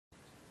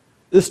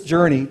This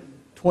journey,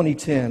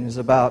 2010, is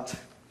about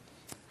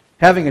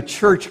having a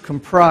church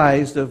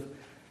comprised of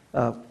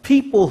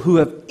people who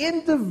have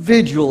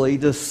individually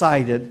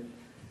decided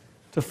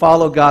to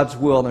follow God's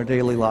will in their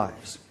daily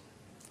lives.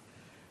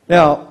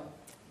 Now,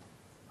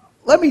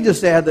 let me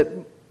just add that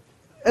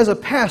as a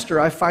pastor,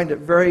 I find it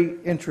very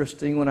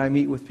interesting when I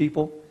meet with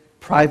people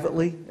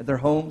privately at their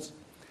homes.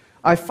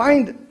 I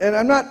find, and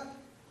I'm not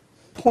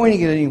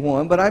pointing at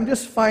anyone, but I'm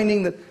just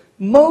finding that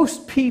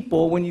most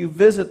people, when you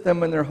visit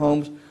them in their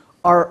homes,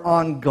 are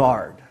on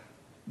guard.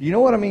 Do you know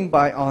what I mean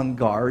by on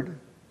guard?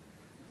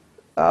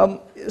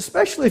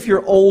 Especially if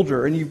you're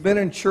older and you've been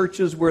in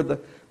churches where the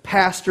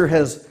pastor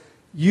has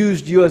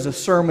used you as a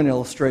sermon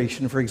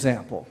illustration, for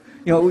example.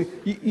 You know,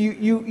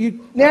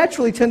 you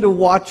naturally tend to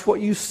watch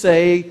what you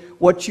say,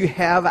 what you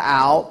have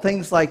out,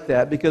 things like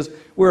that, because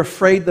we're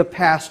afraid the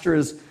pastor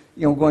is,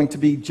 going to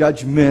be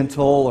judgmental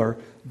or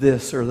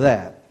this or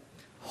that.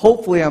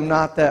 Hopefully, I'm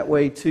not that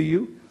way to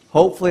you.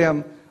 Hopefully,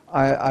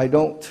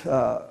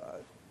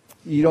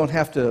 you don't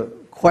have to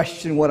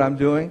question what I'm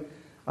doing.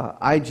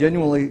 I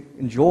genuinely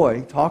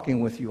enjoy talking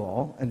with you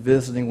all and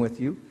visiting with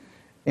you,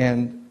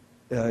 and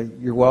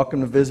you're welcome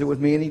to visit with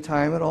me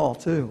anytime at all,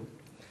 too.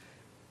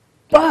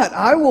 But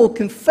I will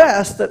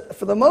confess that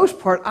for the most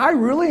part, I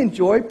really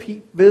enjoy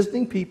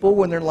visiting people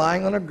when they're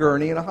lying on a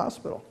gurney in a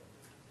hospital.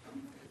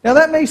 Now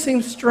that may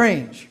seem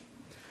strange,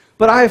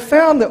 but I have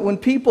found that when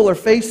people are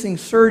facing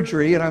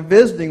surgery and I'm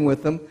visiting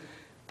with them,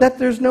 that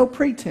there's no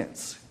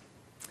pretense.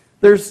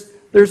 There's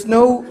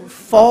no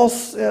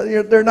false,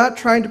 they're not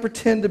trying to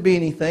pretend to be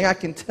anything. I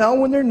can tell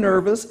when they're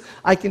nervous.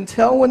 I can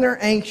tell when they're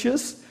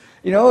anxious.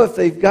 If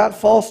they've got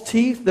false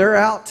teeth, they're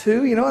out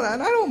too. And I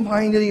don't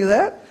mind any of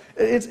that.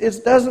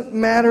 It doesn't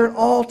matter at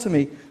all to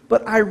me.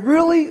 But I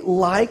really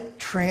like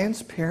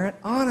transparent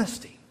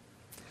honesty.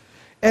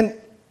 And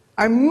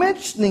I'm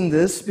mentioning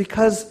this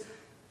because,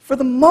 for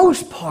the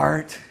most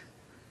part,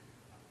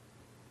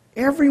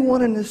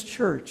 everyone in this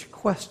church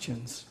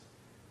questions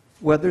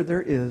whether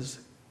there is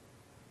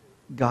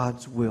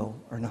God's will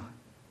or not.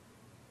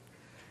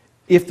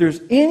 If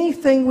there's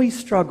anything we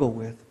struggle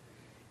with,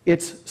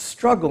 it's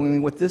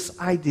struggling with this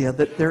idea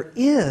that there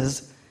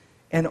is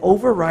an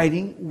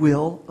overriding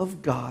will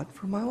of God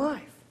for my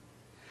life.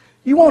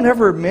 You won't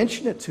ever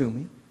mention it to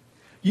me.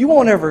 You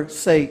won't ever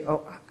say,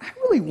 "Oh, I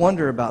really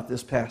wonder about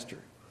this, Pastor."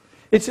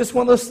 It's just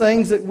one of those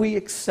things that we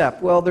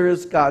accept. Well, there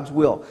is God's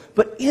will.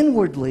 But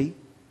inwardly,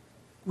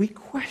 we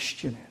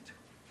question it.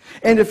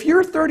 And if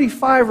you're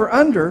 35 or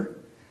under,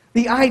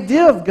 the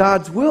idea of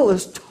God's will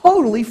is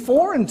totally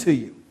foreign to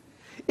you.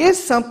 It's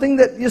something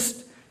that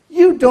just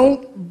you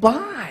don't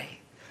buy.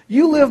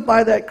 You live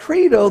by that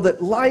credo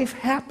that life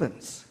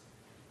happens.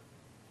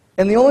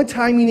 And the only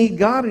time you need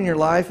God in your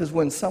life is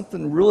when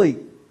something really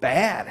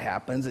bad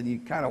happens and you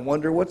kind of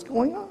wonder what's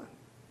going on.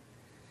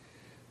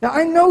 Now,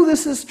 I know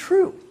this is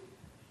true.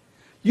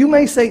 You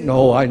may say,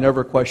 "No, I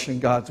never question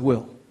God's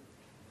will."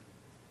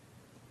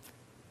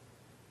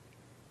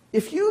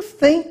 If you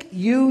think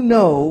you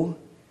know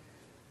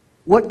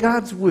what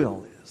God's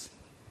will is,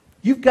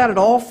 you've got it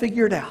all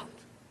figured out,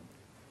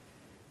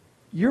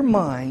 your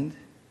mind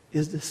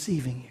is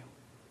deceiving you.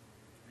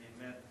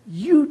 Amen.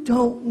 You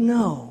don't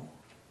know.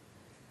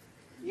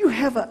 You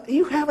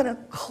haven't a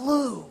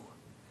clue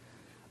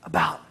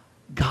about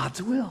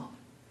God's will.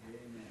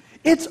 Amen.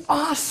 It's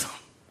awesome.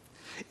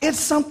 It's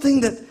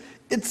something that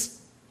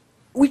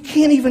we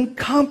can't even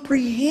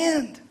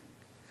comprehend.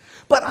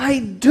 But I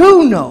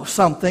do know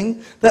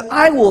something that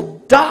I will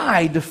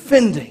die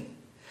defending.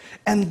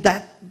 And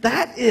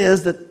that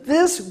is that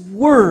this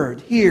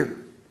word here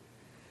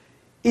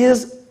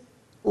is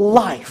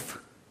life.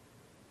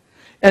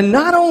 And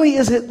not only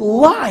is it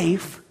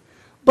life,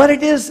 but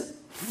it is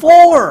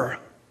for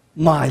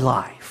my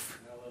life.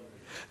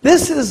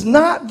 This is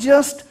not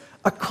just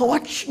a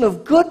collection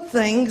of good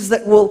things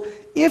that will,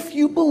 if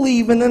you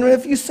believe in them,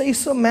 if you say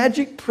some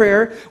magic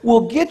prayer,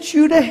 will get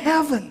you to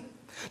heaven.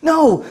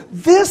 No,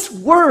 this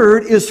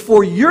word is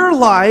for your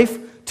life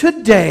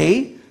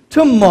today,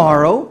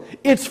 tomorrow.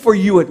 It's for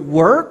you at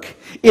work.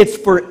 It's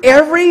for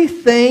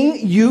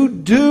everything you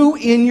do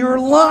in your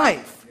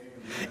life.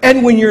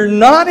 And when you're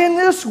not in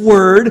this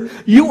word,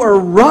 you are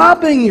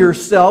robbing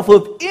yourself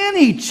of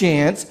any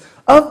chance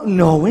of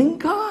knowing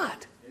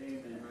God.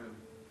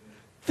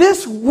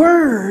 This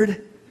word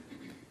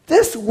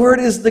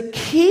is the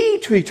key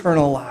to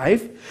eternal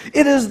life.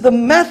 It is the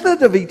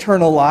method of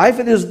eternal life.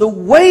 It is the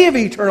way of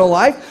eternal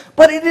life.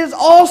 But it is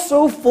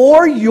also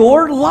for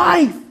your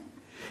life.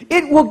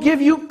 It will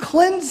give you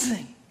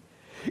cleansing.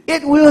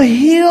 It will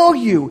heal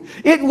you.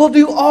 It will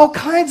do all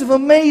kinds of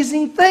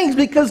amazing things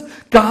because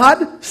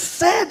God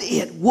said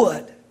it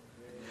would.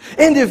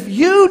 And if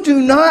you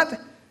do not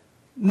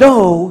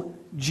know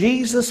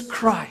Jesus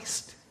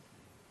Christ,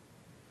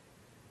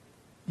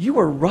 you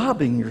are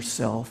robbing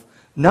yourself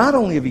not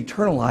only of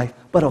eternal life,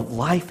 but of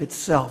life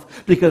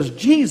itself, because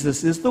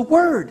Jesus is the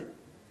Word.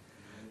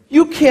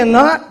 You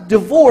cannot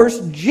divorce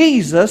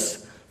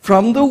Jesus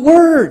from the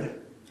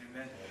Word.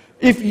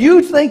 If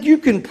you think you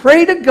can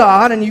pray to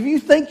God, and if you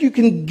think you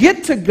can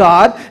get to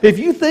God, if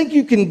you think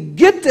you can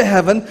get to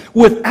heaven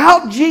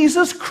without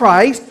Jesus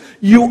Christ,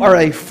 you are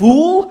a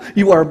fool,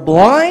 you are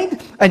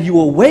blind, and you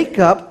will wake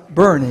up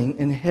burning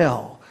in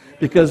hell.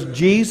 Because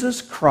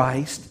Jesus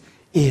Christ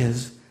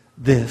is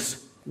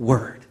this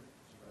Word.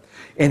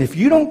 And if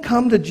you don't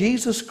come to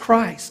Jesus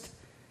Christ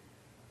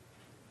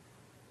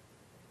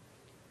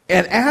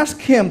and ask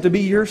Him to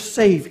be your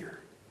Savior,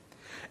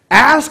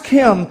 ask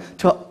Him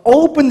to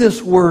open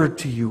this Word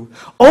to you,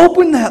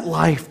 open that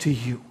life to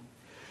you,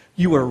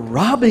 you are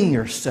robbing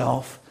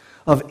yourself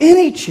of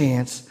any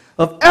chance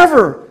of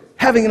ever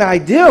having an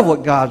idea of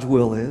what God's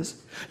will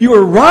is. You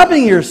are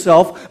robbing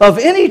yourself of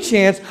any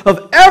chance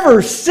of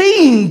ever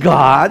seeing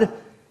God.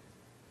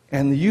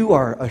 And you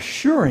are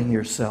assuring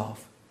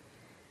yourself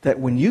that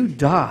when you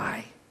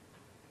die,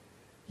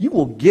 you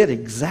will get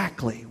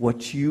exactly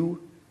what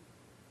you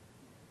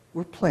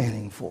were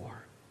planning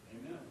for.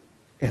 Amen.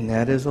 And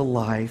that is a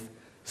life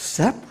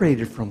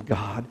separated from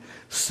God,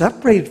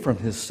 separated from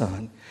His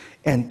Son,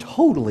 and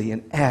totally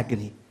in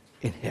agony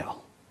in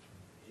hell.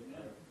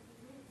 Amen.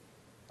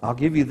 I'll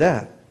give you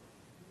that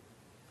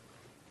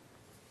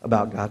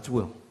about God's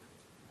will.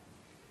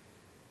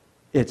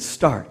 It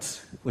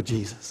starts with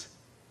Jesus.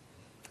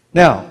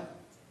 Now,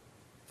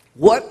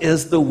 what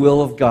is the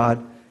will of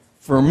God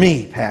for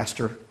me,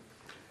 Pastor?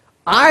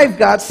 I've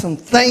got some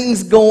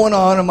things going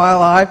on in my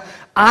life.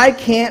 I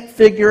can't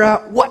figure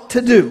out what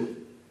to do.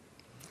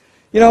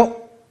 You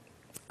know,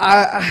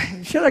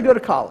 should I go to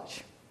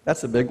college?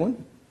 That's a big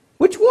one.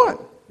 Which one?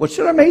 What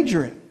should I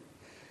major in?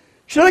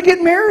 Should I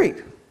get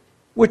married?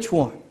 Which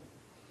one?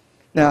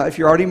 Now, if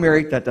you're already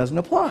married, that doesn't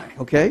apply,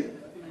 okay?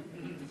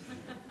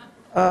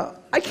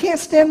 I can't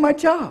stand my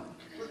job.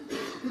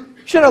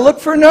 Should I look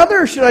for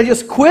another, or should I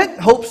just quit,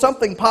 hope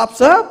something pops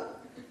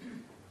up?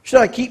 Should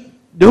I keep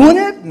doing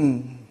it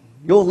and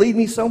you'll lead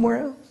me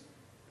somewhere else?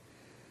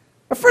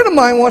 A friend of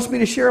mine wants me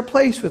to share a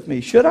place with me.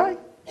 Should I?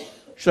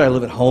 Should I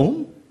live at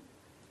home?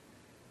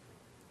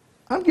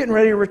 I'm getting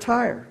ready to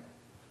retire.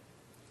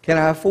 Can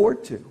I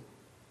afford to?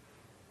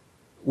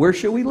 Where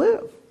should we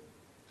live?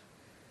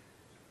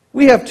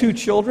 We have 2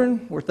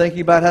 children. We're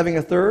thinking about having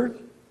a 3rd,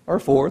 or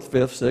 4th,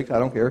 5th, 6th, I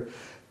don't care.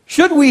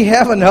 Should we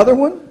have another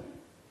one?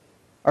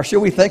 Or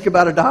should we think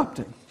about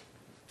adopting?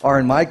 Or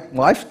in my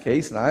wife's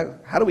case,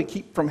 how do we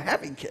keep from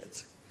having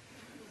kids?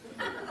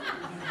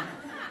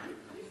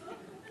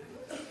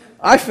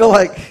 I feel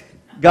like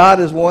God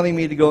is wanting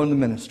me to go into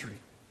ministry.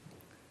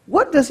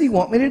 What does He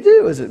want me to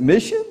do? Is it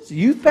missions,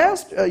 youth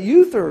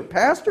or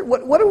pastor?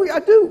 What do I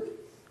do?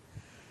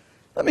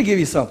 Let me give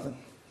you something.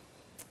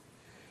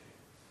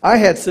 I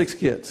had 6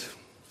 kids.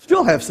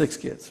 Still have 6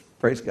 kids.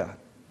 Praise God.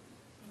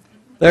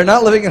 They're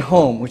not living at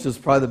home, which is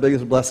probably the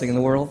biggest blessing in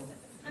the world.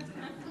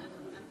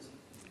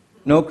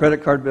 No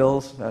credit card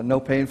bills,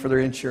 no paying for their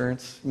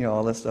insurance,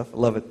 all that stuff. I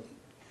love it.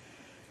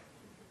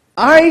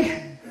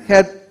 I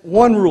had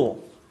one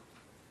rule.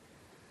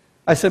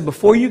 I said,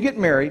 before you get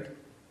married,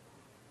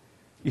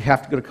 you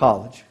have to go to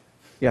college.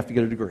 You have to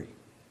get a degree.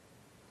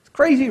 It's a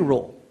crazy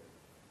rule.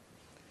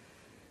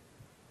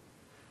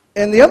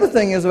 And the other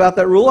thing is about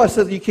that rule, I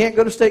said you can't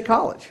go to state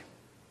college.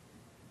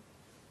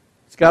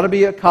 It's got to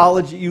be a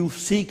college that you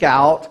seek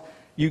out,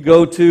 you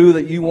go to,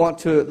 that you want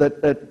to,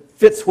 that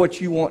fits what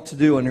you want to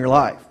do in your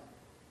life.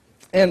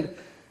 And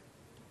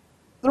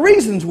the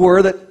reasons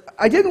were that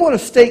I didn't want a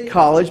state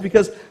college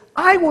because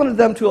I wanted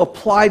them to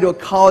apply to a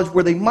college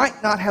where they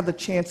might not have the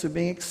chance of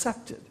being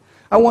accepted.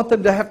 I want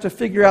them to have to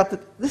figure out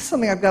that this is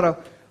something I've got to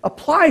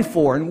apply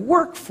for and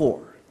work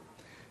for.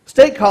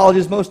 State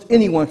colleges, most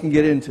anyone can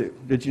get into.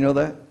 Did you know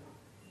that?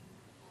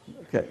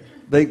 Okay.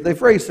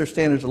 They've raised their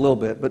standards a little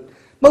bit, but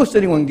most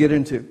anyone can get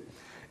into.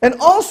 And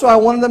also I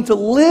wanted them to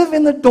live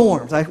in the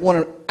dorms. I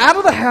wanted them out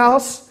of the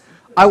house.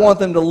 I want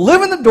them to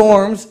live in the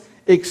dorms,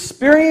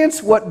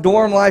 experience what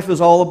dorm life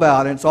is all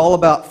about. And it's all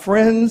about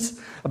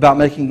friends, about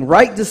making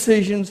right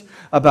decisions,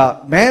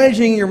 about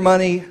managing your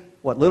money.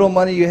 What little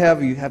money you have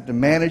to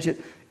manage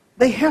it.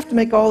 They have to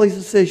make all these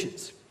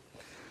decisions.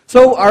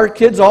 So our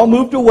kids all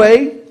moved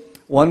away.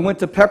 One went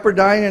to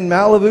Pepperdine in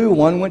Malibu.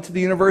 One went to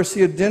the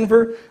University of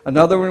Denver.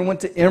 Another one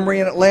went to Emory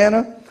in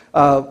Atlanta.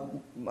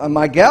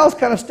 My gals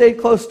kind of stayed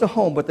close to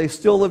home, but they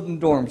still lived in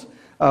dorms.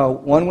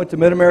 One went to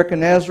Mid-American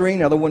Nazarene.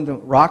 The other went to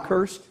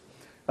Rockhurst.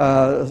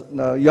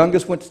 The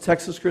youngest went to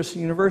Texas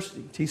Christian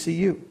University,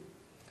 TCU.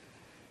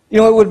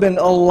 It would have been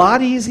a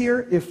lot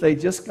easier if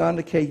they'd just gone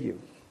to KU.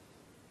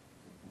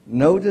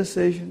 No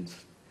decisions,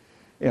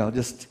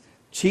 just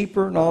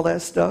cheaper and all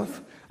that stuff.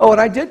 Oh, and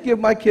I did give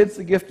my kids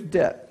the gift of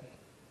debt.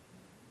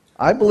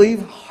 I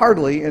believe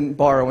heartily in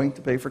borrowing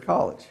to pay for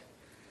college.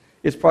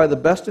 It's probably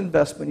the best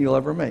investment you'll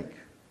ever make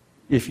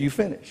if you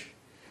finish.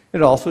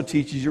 It also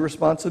teaches you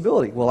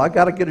responsibility. Well, I've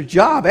got to get a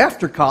job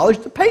after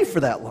college to pay for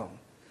that loan.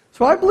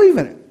 So I believe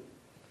in it.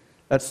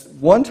 That's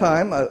one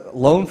time, a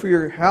loan for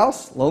your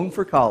house, loan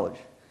for college.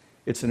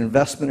 It's an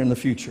investment in the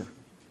future.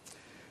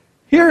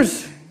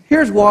 Here's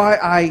why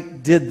I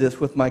did this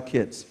with my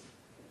kids.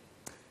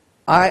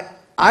 I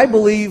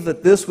believe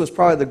that this was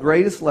probably the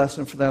greatest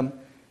lesson for them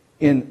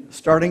in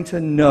starting to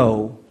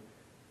know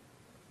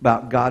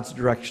about God's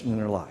direction in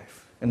their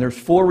life. And there's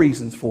 4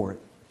 reasons for it.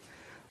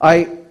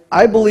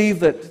 I believe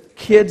that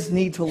kids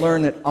need to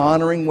learn that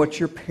honoring what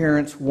your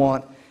parents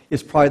want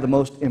is probably the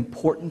most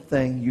important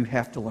thing you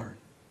have to learn.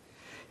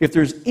 If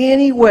there's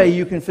any way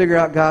you can figure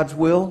out God's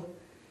will,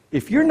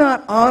 if you're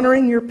not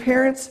honoring your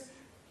parents,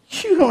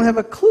 you don't have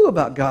a clue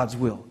about God's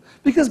will.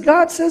 Because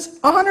God says,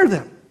 honor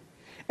them.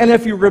 And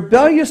if you're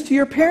rebellious to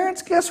your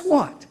parents, guess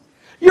what?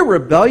 You're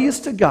rebellious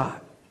to God.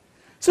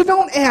 So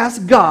don't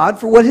ask God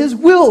for what His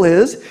will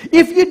is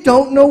if you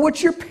don't know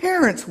what your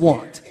parents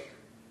want,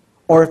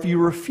 or if you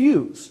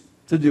refuse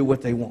to do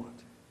what they want.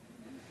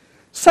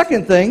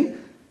 Second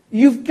thing,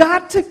 you've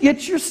got to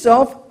get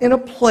yourself in a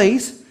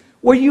place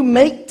where you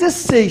make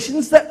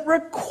decisions that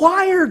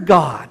require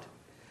God.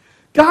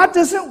 God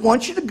doesn't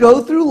want you to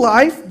go through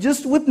life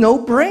just with no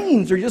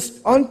brains or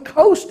just on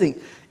coasting.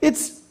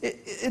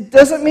 It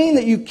doesn't mean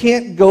that you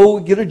can't go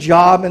get a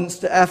job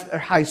after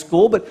high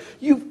school, but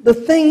the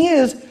thing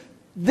is,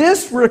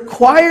 this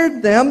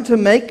required them to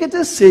make a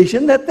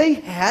decision that they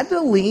had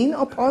to lean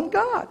upon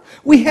God.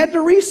 We had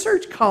to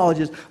research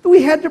colleges.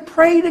 We had to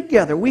pray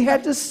together. We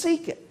had to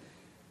seek it.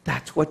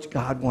 That's what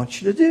God wants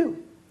you to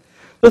do.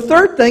 The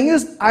third thing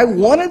is, I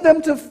wanted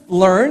them to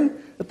learn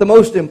that the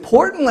most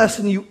important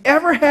lesson you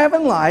ever have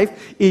in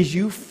life is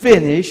you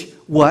finish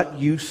what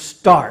you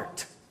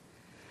start.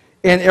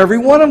 And every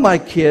one of my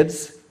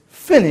kids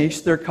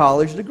finished their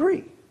college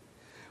degree.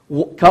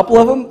 A couple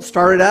of them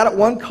started out at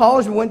one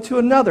college and went to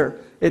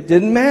another. It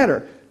didn't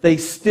matter. They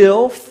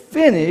still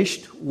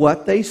finished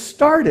what they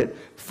started.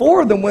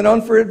 4 of them went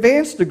on for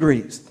advanced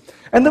degrees.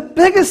 And the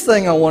biggest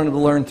thing I wanted to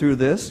learn through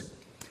this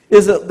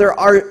is that there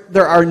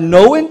are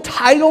no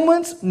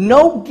entitlements,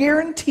 no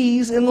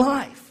guarantees in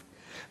life.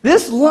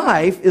 This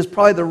life is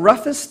probably the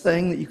roughest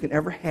thing that you can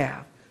ever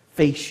have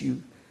face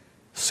you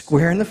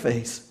square in the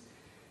face.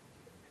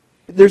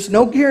 There's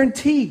no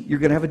guarantee you're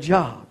going to have a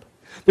job.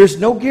 There's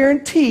no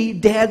guarantee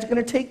Dad's going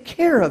to take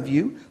care of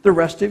you the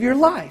rest of your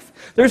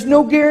life. There's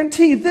no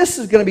guarantee this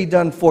is going to be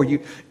done for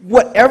you.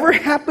 Whatever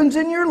happens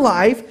in your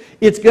life,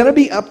 it's going to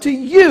be up to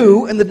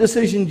you and the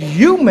decisions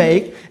you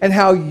make and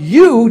how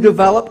you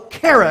develop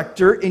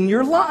character in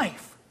your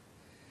life.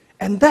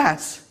 And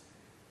that's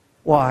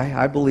why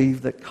I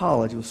believe that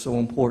college was so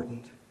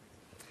important.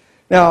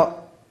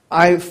 Now,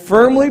 I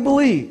firmly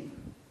believe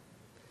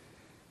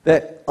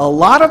that a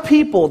lot of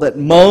people that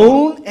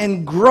moan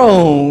and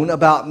groan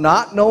about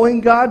not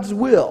knowing God's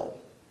will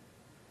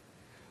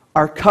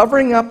are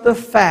covering up the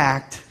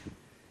fact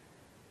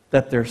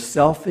that they're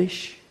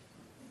selfish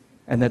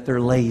and that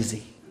they're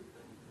lazy.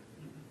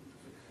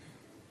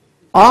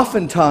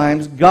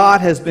 Oftentimes,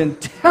 God has been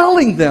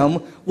telling them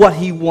what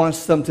He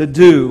wants them to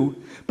do,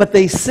 but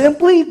they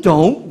simply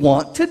don't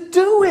want to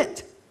do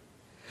it.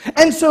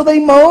 And so they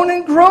moan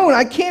and groan.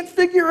 I can't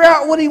figure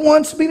out what He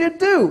wants me to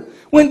do.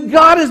 When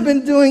God has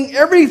been doing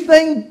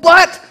everything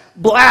but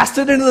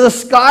blasted into the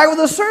sky with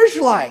a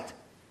searchlight.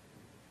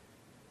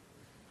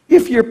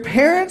 If your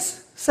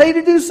parents say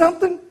to do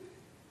something,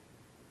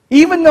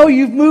 even though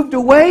you've moved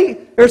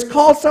away, there's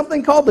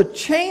something called the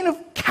chain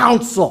of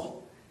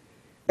counsel.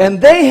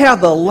 And they have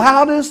the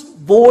loudest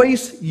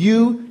voice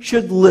you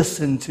should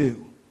listen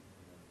to.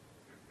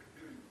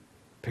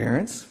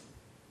 Parents,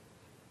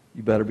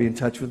 you better be in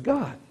touch with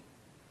God,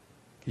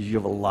 because you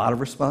have a lot of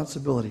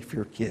responsibility for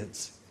your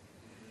kids.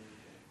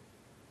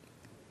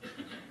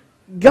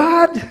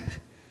 God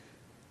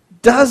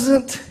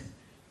doesn't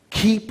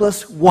keep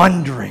us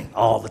wondering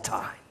all the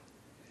time.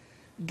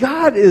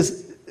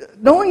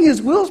 Knowing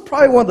His will is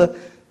probably one of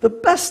the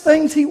best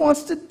things He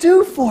wants to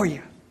do for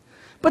you.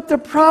 But the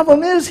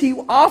problem is, He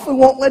often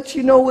won't let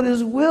you know what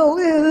His will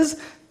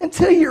is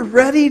until you're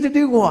ready to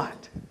do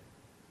what?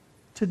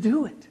 To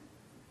do it.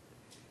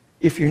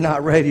 If you're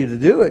not ready to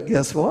do it,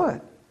 guess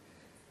what?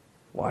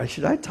 Why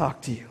should I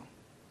talk to you?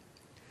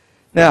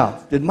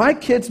 Now, did my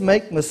kids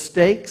make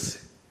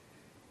mistakes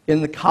in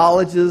the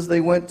colleges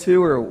they went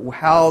to or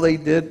how they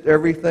did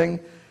everything?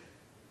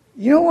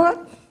 You know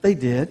what? They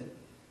did.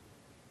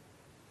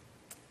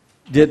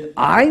 Did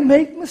I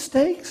make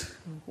mistakes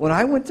when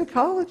I went to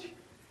college?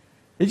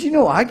 Did you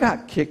know I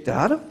got kicked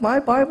out of my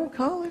Bible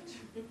college?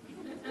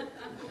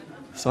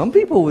 Some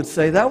people would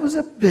say that was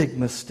a big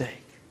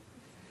mistake.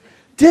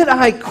 Did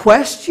I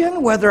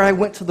question whether I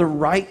went to the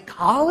right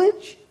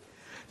college?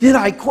 Did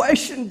I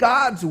question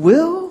God's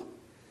will?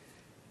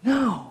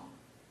 No.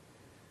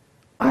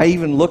 I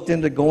even looked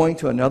into going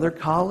to another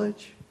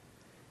college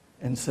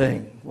and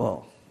saying,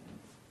 well,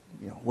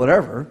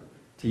 whatever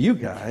to you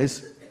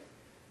guys.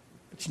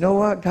 But you know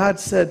what? God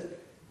said,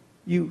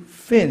 you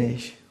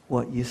finish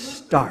what you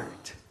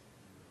start.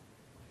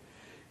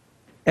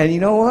 And you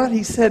know what?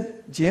 He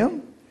said,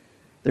 Jim,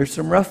 there's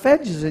some rough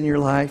edges in your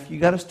life you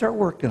got to start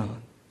working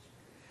on.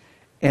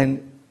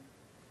 And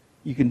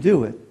you can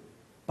do it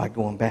by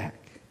going back.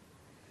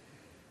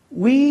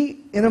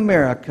 We in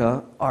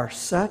America are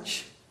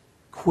such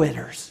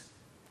quitters.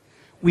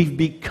 We've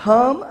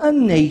become a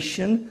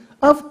nation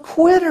of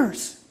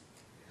quitters.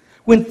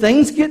 When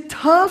things get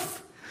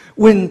tough,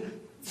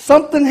 when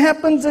something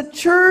happens at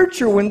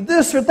church, or when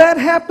this or that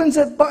happens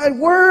at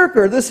work,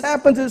 or this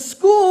happens at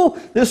school,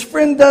 this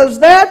friend does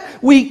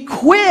that, we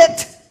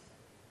quit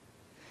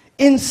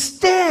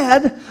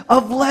instead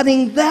of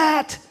letting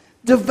that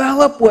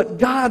develop what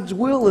God's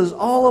will is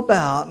all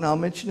about. And I'll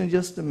mention in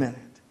just a minute.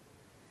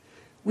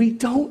 We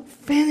don't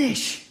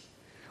finish.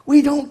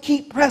 We don't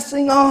keep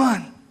pressing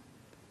on.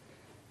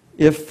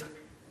 If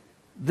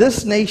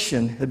this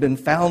nation had been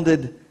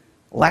founded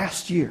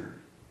last year,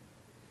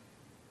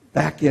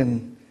 back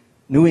in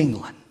New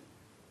England,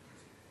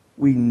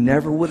 we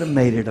never would have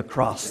made it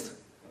across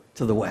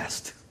to the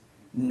West.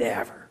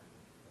 Never.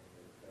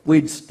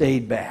 We'd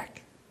stayed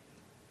back.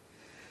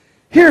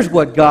 Here's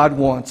what God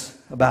wants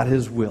about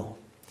His will.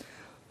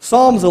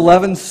 Psalms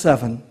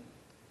 11:7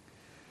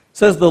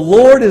 says, "The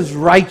Lord is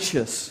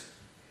righteous.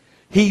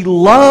 He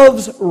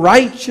loves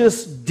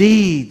righteous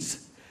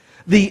deeds.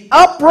 The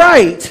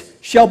upright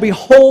shall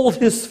behold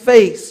His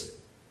face."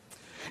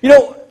 You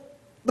know,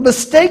 the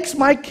mistakes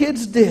my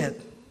kids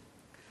did,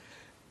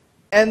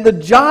 and the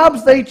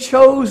jobs they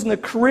chose, and the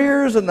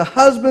careers, and the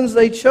husbands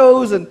they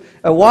chose, and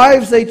the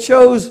wives they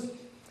chose,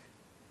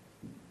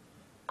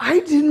 I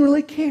didn't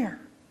really care.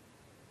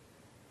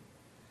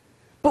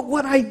 But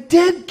what I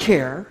did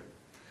care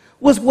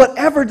was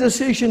whatever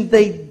decision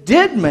they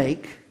did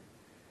make,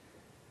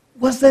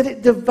 was that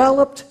it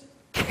developed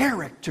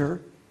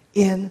character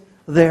in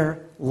their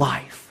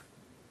life.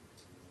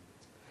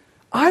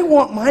 I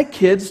want my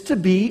kids to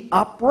be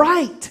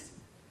upright.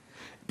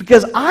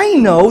 Because I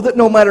know that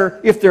no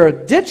matter if they're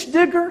a ditch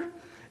digger,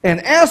 an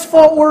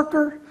asphalt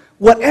worker,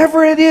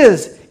 whatever it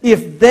is,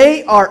 if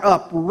they are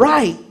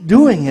upright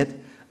doing it,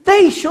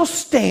 they shall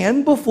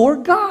stand before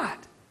God.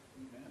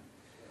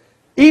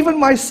 Even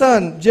my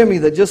son, Jimmy,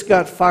 that just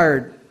got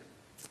fired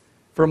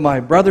from my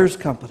brother's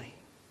company,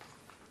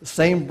 the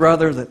same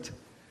brother that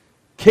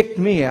kicked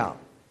me out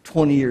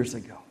 20 years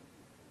ago.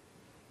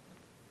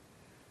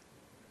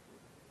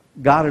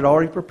 God had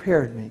already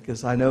prepared me,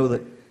 because I know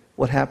that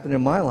what happened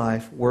in my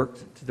life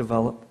worked to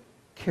develop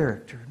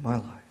character in my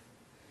life.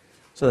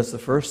 So that's the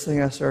first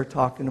thing I started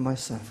talking to my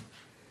son.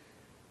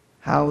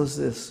 How is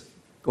this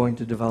going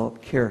to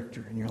develop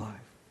character in your life?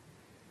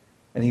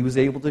 And he was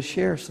able to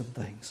share some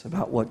things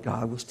about what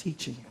God was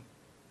teaching him.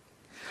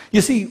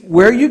 You see,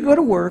 where you go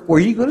to work,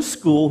 where you go to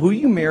school, who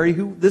you marry,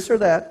 who this or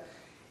that,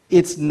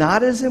 it's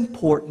not as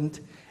important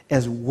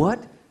as what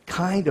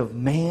kind of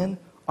man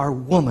or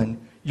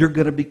woman you're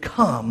going to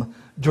become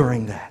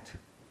during that.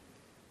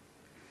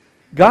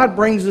 God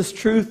brings this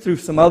truth through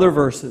some other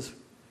verses.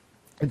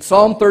 In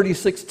Psalm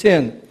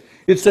 36:10,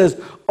 it says,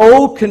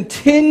 "Oh,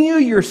 continue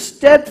your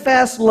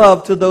steadfast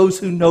love to those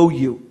who know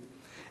you,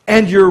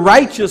 and your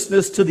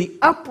righteousness to the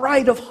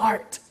upright of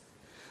heart."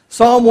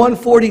 Psalm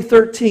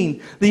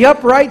 140:13, "The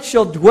upright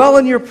shall dwell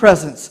in your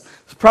presence."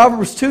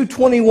 Proverbs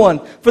 2:21,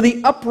 "For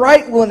the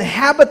upright will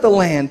inhabit the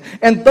land,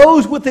 and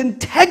those with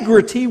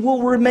integrity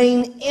will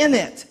remain in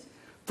it."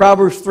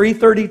 Proverbs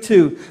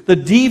 3:32, "The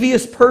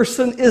devious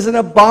person is an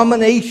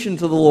abomination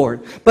to the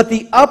Lord, but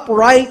the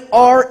upright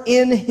are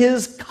in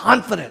His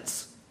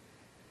confidence."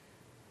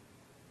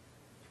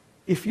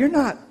 If you're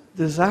not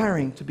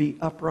desiring to be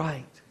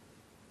upright,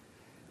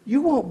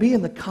 you won't be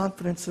in the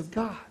confidence of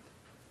God.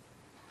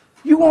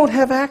 You won't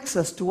have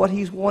access to what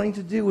He's wanting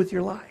to do with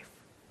your life.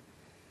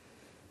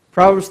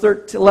 Proverbs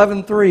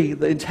 11:3,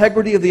 "The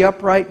integrity of the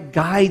upright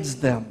guides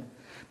them,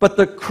 but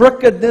the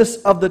crookedness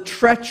of the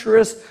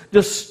treacherous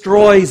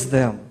destroys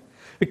them."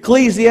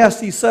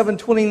 Ecclesiastes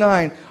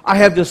 7:29, "I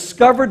have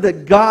discovered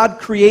that God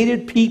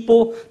created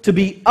people to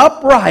be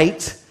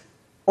upright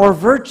or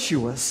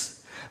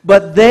virtuous,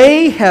 but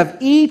they have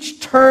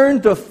each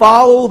turned to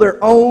follow their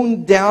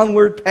own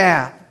downward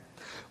path."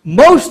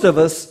 Most of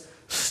us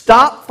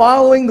stop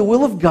following the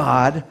will of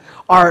God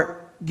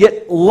or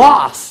get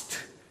lost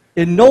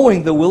in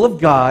knowing the will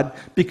of God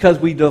because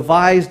we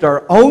devised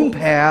our own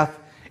path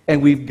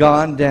and we've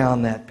gone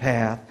down that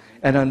path.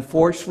 And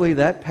unfortunately,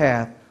 that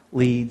path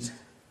leads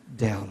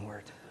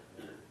downward.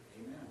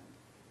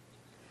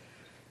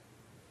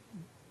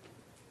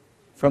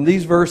 From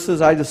these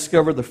verses, I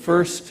discovered the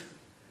first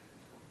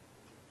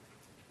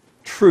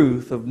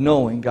truth of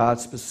knowing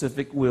God's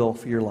specific will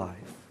for your life.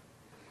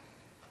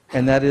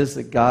 And that is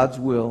that God's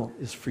will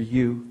is for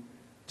you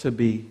to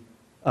be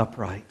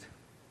upright.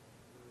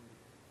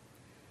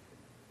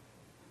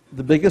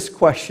 The biggest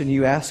question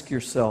you ask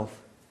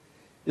yourself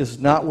is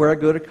not where I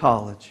go to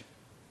college,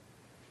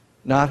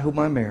 not whom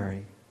I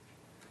marry.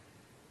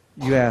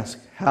 You ask,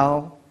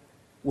 how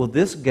will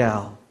this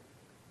gal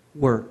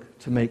work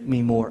to make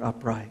me more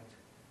upright?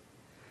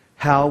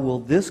 How will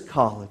this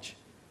college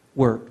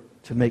work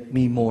to make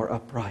me more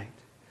upright?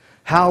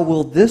 How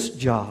will this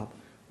job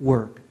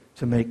work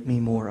to make me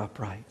more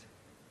upright?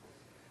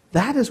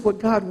 That is what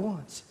God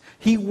wants.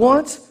 He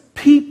wants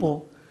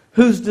people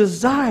whose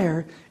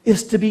desire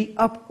is to be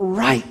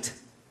upright.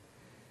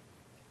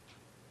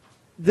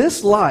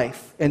 This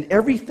life and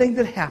everything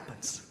that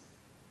happens,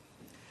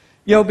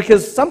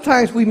 because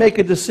sometimes we make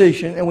a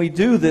decision and we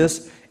do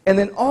this, and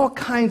then all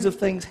kinds of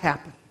things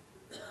happen.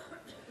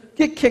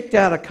 Get kicked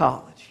out of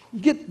college. You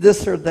get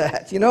this or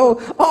that.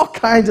 All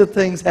kinds of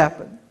things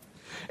happen.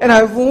 And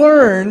I've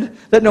learned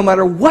that no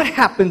matter what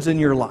happens in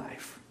your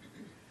life,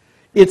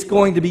 it's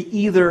going to be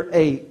either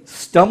a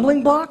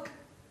stumbling block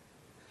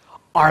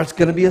or it's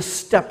going to be a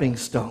stepping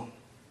stone.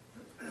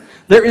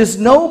 There is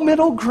no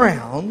middle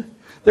ground.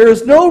 There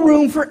is no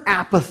room for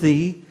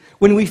apathy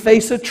when we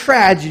face a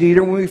tragedy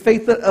or when we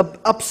face an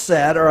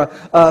upset or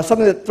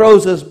something that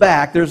throws us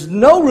back. There's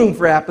no room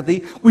for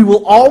apathy. We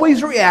will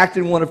always react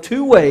in one of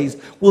two ways.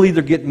 We'll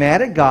either get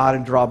mad at God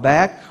and draw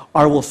back,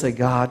 or we'll say,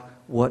 God,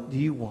 what do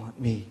you want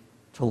me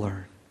to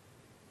learn?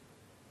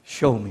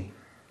 Show me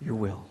your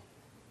will.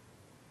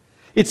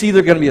 It's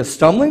either going to be a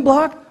stumbling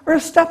block or a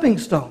stepping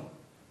stone.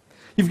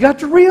 You've got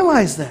to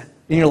realize that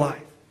in your life.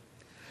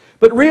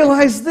 But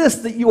realize this,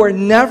 that you are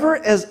never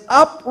as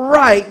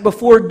upright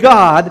before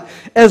God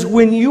as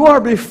when you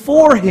are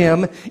before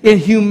Him in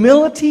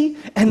humility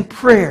and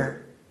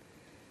prayer.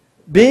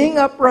 Being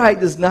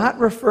upright does not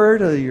refer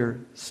to your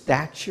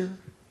stature,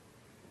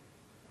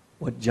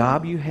 what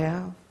job you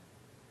have,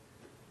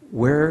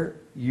 where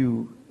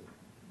you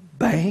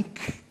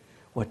bank,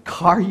 what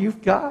car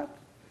you've got.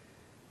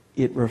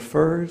 It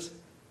refers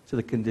to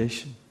the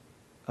condition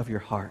of your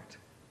heart.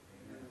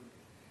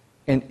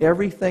 And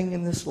everything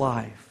in this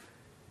life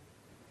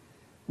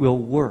will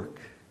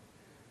work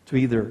to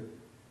either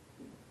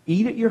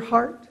eat at your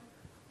heart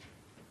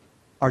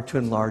or to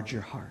enlarge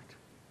your heart.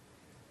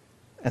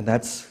 And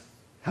that's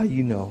how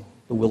you know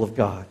the will of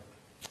God.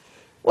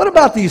 What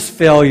about these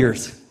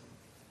failures?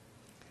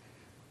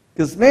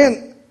 Because,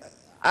 man,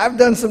 I've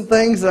done some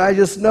things that I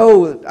just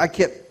know I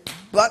kept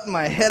butting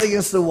my head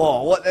against the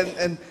wall.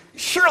 And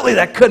surely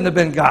that couldn't have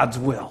been God's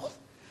will.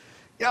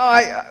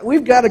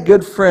 We've got a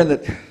good friend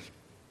that,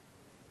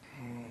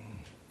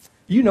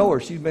 you know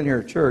her, she's been here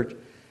at church.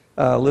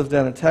 Lives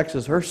down in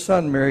Texas. Her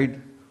son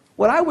married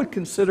what I would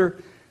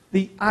consider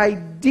the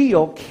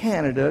ideal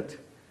candidate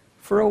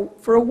for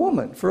a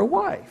woman, for a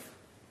wife.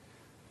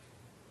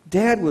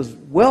 Dad was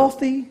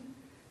wealthy.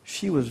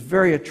 She was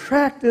very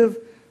attractive.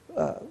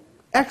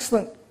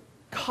 Excellent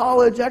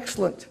college,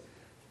 excellent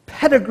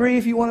pedigree,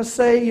 if you want to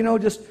say.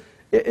 Just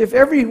if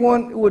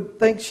everyone would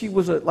think she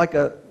was like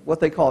what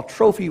they call a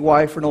trophy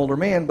wife for an older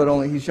man, but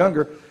only he's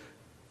younger.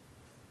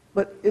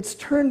 But it's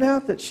turned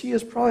out that she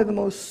is probably the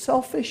most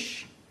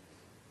selfish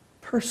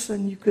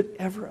person you could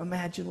ever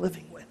imagine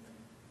living with.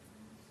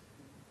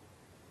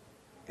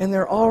 And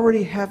they're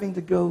already having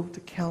to go to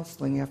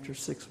counseling after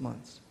 6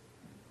 months.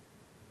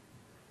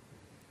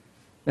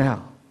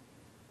 Now,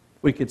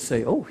 we could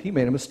say, oh, he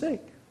made a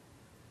mistake.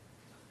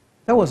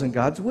 That wasn't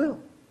God's will.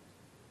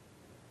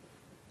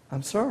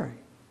 I'm sorry.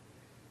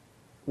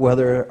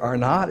 Whether or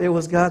not it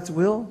was God's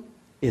will,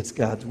 it's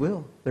God's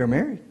will. They're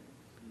married.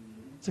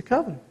 It's a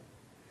covenant.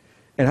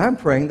 And I'm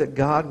praying that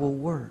God will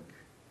work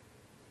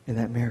in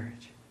that marriage.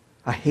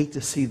 I hate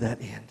to see that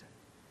end.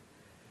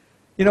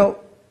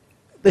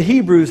 The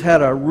Hebrews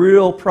had a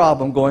real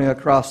problem going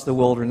across the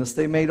wilderness.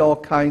 They made all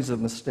kinds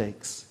of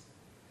mistakes.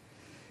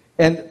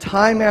 And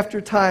time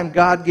after time,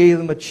 God gave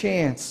them a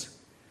chance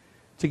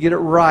to get it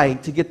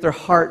right, to get their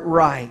heart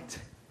right.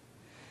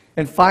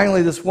 And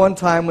finally, this one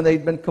time when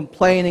they'd been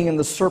complaining and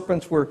the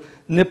serpents were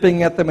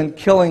nipping at them and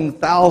killing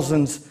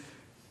thousands,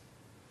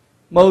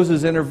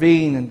 Moses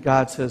intervened and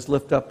God says,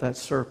 lift up that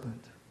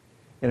serpent.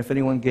 And if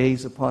anyone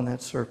gaze upon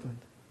that serpent,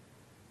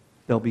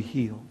 they'll be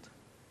healed.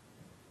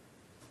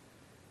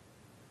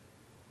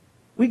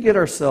 We get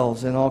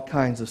ourselves in all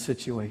kinds of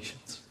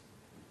situations.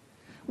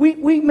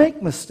 We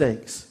make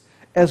mistakes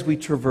as we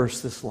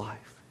traverse this life.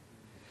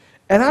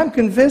 And I'm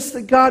convinced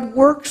that God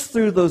works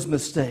through those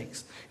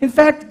mistakes. In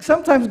fact,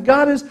 sometimes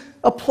God is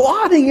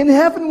applauding in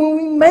heaven when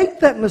we make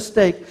that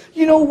mistake.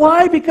 You know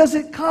why? Because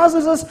it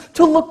causes us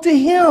to look to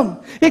Him.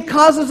 It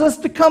causes us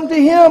to come to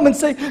Him and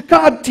say,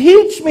 God,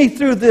 teach me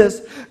through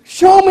this.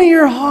 Show me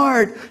your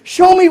heart.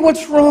 Show me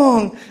what's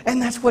wrong.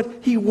 And that's what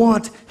He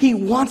wants. He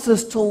wants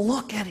us to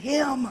look at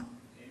Him. Amen.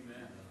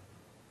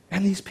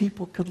 And these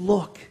people could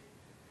look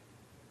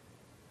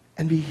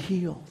and be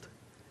healed.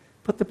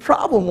 But the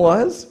problem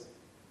was,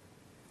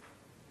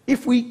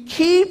 if we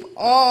keep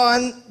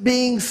on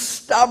being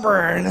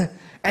stubborn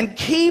and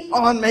keep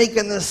on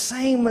making the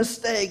same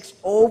mistakes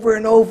over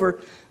and over,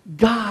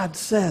 God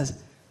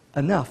says,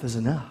 enough is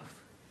enough.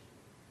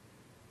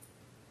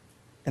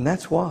 And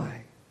that's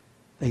why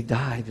they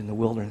died in the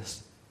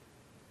wilderness.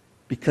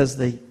 Because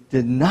they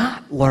did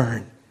not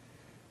learn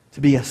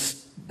to be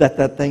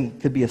that thing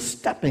could be a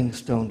stepping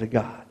stone to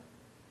God.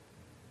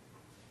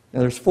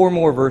 Now there's 4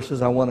 more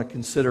verses I want to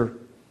consider.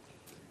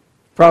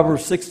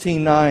 Proverbs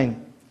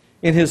 16:9.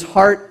 In his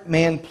heart,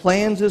 man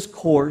plans his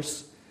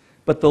course,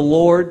 but the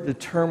Lord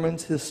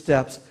determines his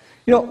steps.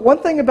 One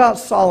thing about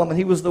Solomon,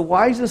 he was the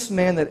wisest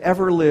man that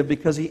ever lived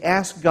because he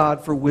asked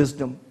God for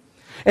wisdom.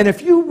 And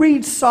if you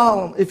read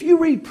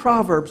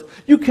Proverbs,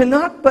 you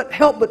cannot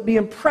help but be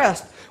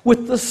impressed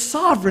with the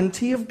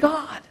sovereignty of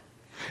God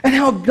and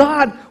how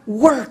God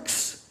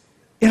works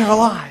in our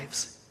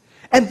lives.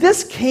 And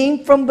this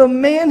came from the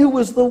man who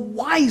was the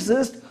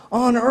wisest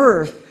on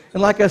earth.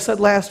 And like I said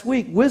last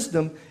week,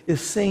 wisdom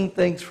is seeing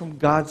things from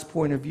God's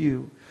point of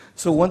view.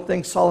 So one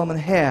thing Solomon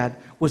had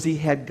was he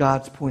had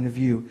God's point of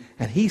view.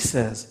 And he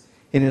says,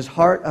 in his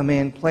heart a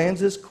man plans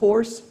his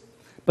course,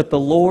 but the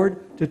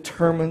Lord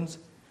determines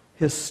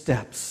his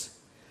steps.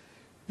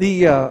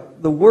 The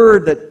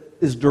word that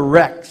is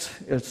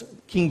direct,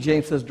 King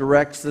James says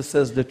directs, this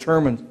says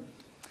determined.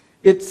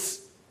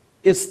 It's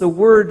the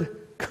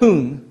word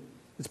kun.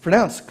 It's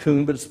pronounced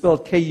kun, but it's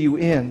spelled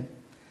K-U-N.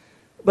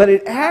 But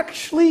it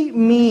actually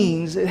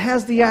means, it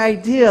has the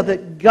idea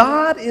that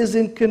God is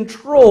in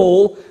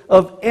control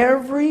of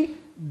every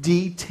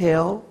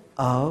detail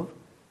of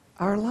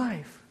our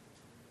life.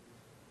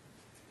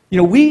 You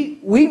know,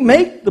 we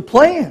make the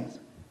plans,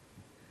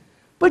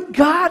 but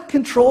God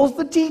controls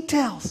the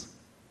details.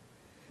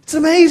 It's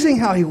amazing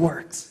how He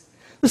works.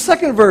 The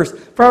second verse,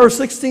 Proverbs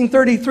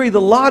 16:33,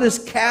 the lot is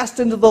cast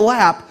into the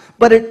lap,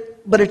 but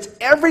its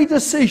every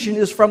decision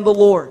is from the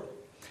Lord.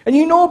 And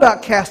you know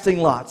about casting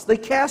lots. They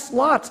cast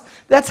lots.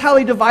 That's how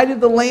He divided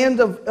the land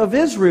of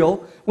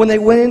Israel when they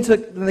went into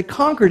and they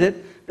conquered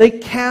it. They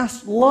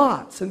cast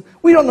lots. And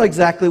we don't know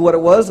exactly what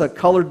it was, a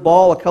colored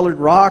ball, a colored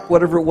rock,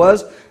 whatever it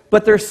was.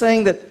 But they're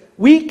saying that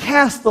we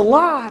cast the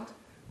lot,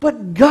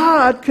 but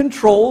God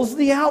controls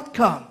the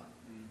outcome.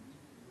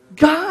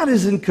 God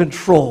is in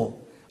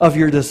control of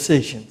your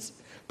decisions.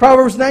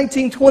 Proverbs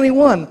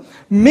 19:21,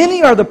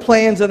 many are the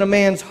plans in a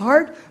man's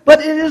heart, but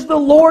it is the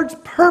Lord's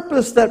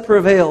purpose that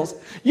prevails.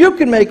 You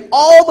can make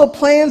all the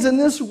plans in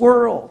this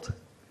world,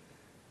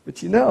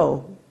 but you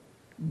know,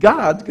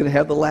 God's going to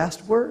have the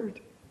last word.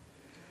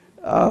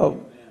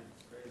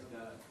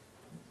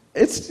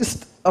 It's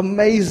just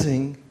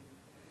amazing.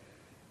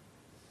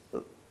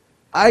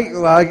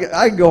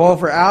 I go on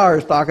for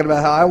hours talking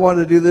about how I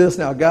wanted to do this,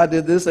 now God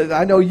did this, and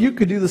I know you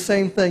could do the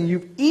same thing.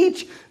 You've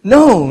each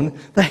known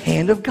the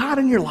hand of God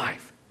in your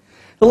life.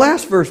 The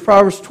last verse,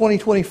 Proverbs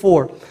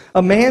 20:24,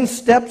 a man's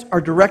steps are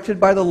directed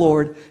by the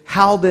Lord.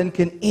 How then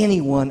can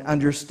anyone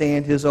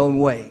understand his own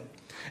way?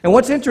 And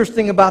what's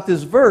interesting about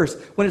this verse,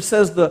 when it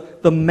says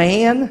the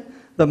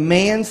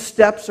man's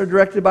steps are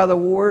directed by the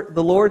Lord,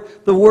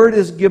 the word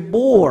is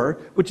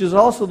Gibor, which is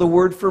also the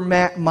word for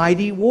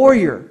mighty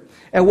warrior.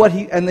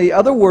 And the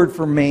other word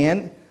for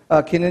man,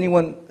 how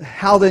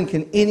then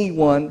can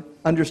anyone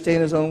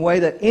understand his own way?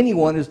 That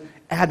anyone is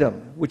Adam,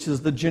 which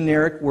is the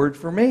generic word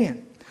for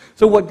man.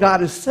 So what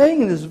God is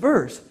saying in this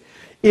verse,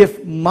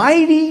 if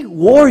mighty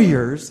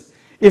warriors,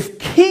 if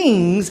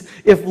kings,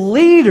 if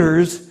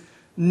leaders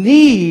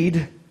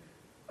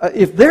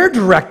if they're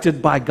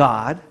directed by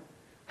God,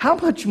 how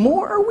much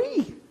more are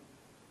we?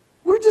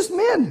 We're just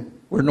men.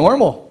 We're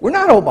normal. We're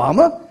not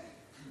Obama.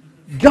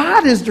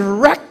 God is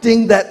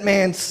directing that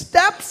man's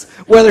steps,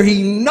 whether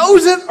he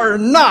knows it or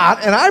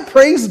not, and I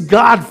praise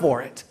God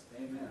for it.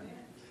 Amen.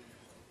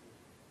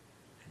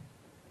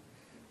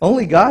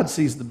 Only God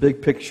sees the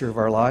big picture of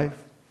our life.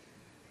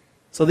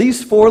 So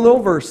these 4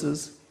 little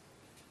verses,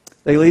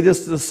 they lead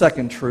us to the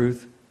second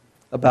truth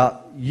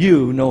about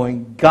you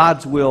knowing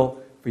God's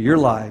will for your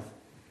life,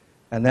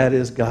 and that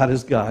is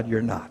God,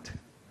 you're not.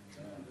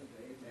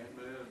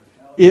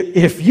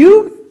 If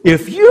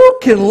you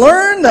can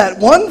learn that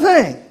one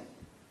thing,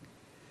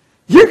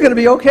 you're going to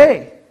be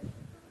okay.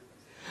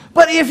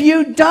 But if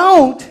you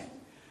don't,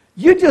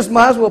 you just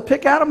might as well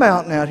pick out a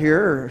mountain out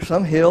here or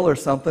some hill or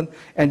something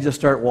and just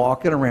start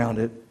walking around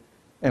it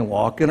and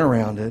walking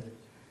around it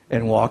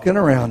and walking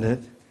around it,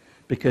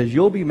 because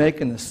you'll be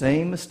making the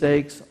same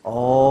mistakes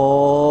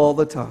all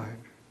the time.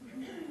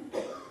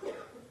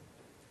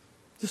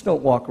 Just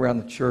don't walk around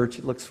the church.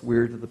 It looks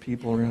weird to the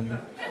people around you.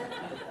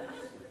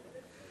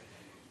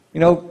 You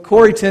know,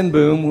 Corrie ten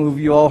Boom, who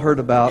you all heard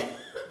about,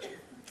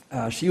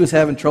 she was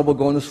having trouble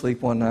going to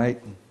sleep one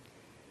night.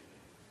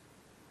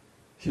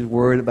 She was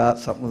worried about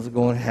something was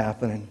going to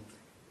happen. And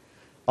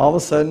all of a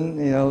sudden,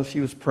 you know, she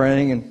was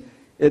praying and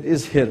it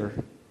just hit her.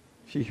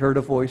 She heard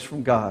a voice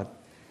from God.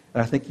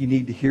 And I think you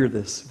need to hear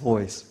this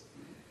voice.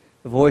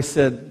 The voice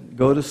said,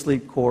 go to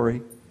sleep,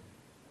 Corrie.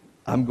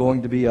 I'm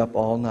going to be up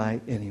all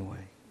night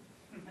anyway.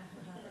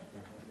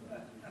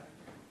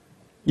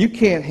 You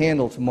can't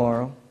handle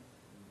tomorrow.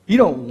 You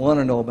don't want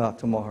to know about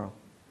tomorrow.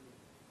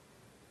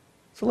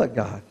 So let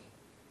God.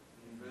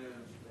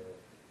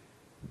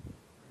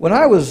 When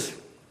I was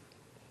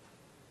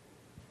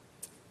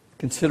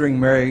considering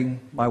marrying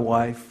my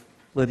wife,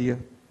 Lydia,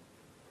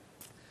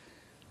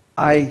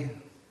 I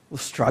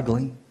was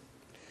struggling.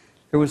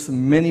 There was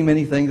many,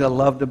 many things I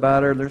loved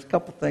about her. There's a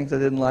couple things I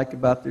didn't like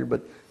about her,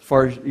 but as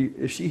far as,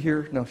 is she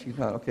here? No, she's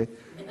not. Okay.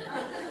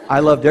 I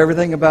loved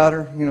everything about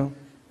her, you know.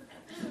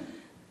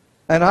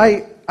 And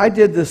I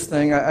did this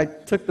thing. I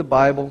took the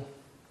Bible.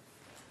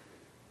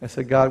 I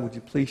said, God, would you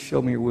please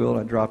show me your will?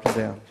 And I dropped it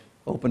down,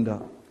 opened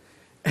up.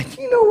 And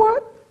you know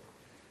what?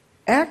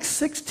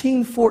 Acts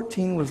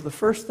 16:14 was the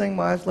first thing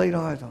my eyes laid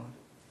eyes on.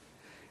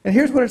 And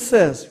here's what it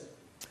says.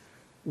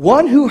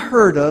 One who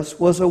heard us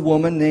was a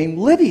woman named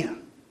Lydia.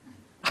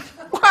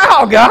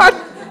 Wow, God!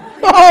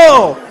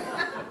 Oh!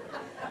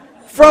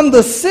 From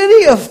the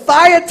city of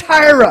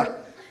Thyatira.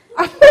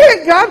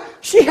 Man, God,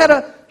 she had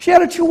She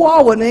had a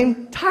Chihuahua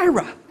named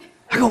Tyra.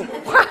 I go,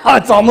 wow,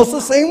 it's almost the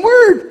same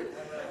word.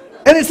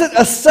 And it said,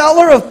 a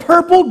seller of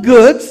purple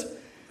goods,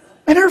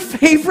 and her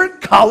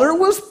favorite color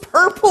was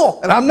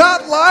purple. And I'm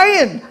not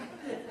lying.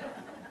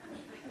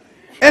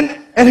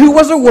 And who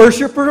was a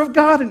worshiper of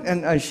God.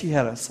 And she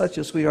had such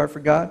a sweetheart for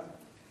God.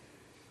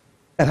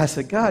 And I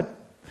said, God,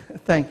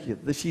 thank you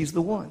that she's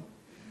the one.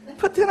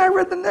 But then I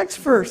read the next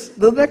verse.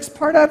 The next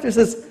part after it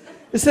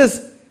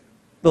says,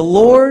 the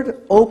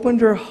Lord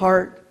opened her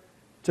heart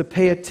to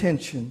pay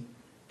attention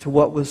to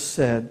what was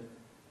said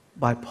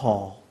by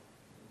Paul.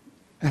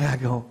 And I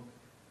go,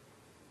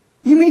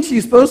 you mean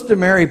she's supposed to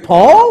marry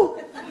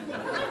Paul?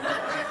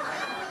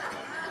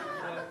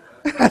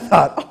 I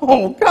thought,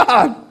 oh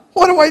God,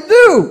 what do I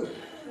do?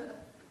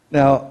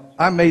 Now,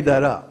 I made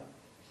that up.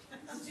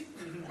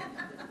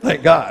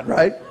 Thank God,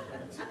 right?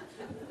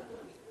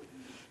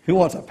 Who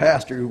wants a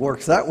pastor who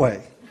works that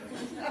way?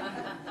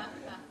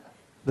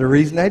 The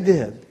reason I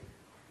did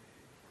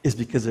is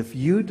because if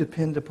you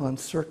depend upon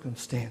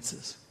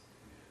circumstances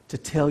to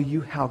tell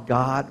you how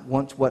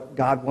what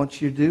God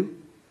wants you to do,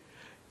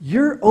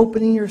 you're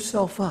opening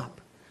yourself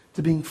up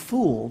to being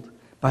fooled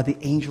by the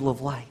angel of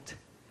light.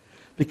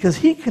 Because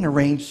he can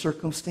arrange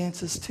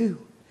circumstances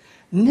too.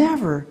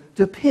 Never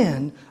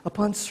depend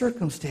upon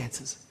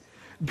circumstances.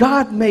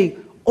 God may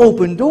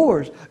open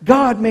doors.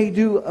 God may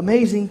do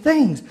amazing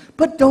things.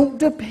 But don't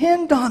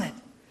depend on it.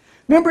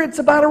 Remember, it's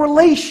about a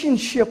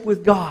relationship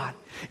with God.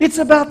 It's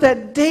about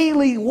that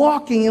daily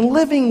walking and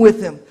living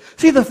with Him.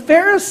 See, the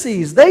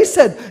Pharisees, they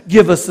said,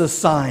 give us a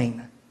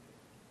sign.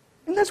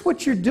 And that's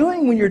what you're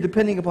doing when you're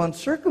depending upon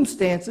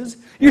circumstances.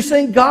 You're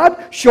saying,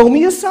 God, show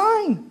me a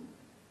sign.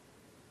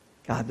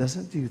 God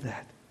doesn't do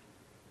that.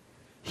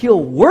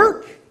 He'll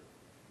work,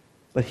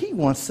 but He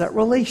wants that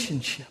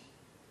relationship.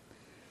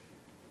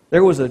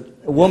 There was a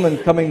woman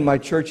coming to my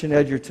church in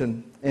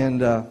Edgerton,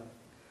 and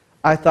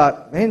I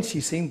thought, man,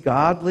 she seemed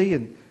godly,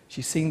 and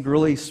she seemed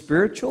really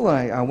spiritual.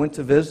 I went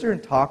to visit her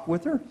and talked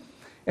with her,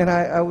 and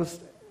I was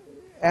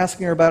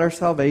asking her about her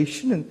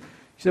salvation, and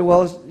she said,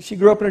 well, she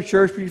grew up in a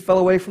church, but she fell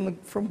away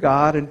from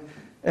God,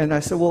 and I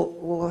said,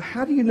 well,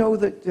 how do you know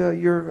that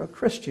you're a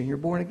Christian, you're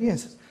born again?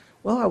 She says,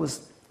 well, I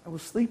was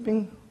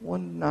sleeping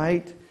one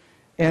night,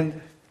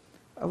 and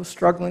I was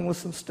struggling with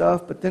some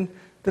stuff, but then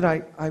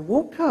I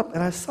woke up,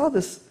 and I saw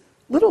this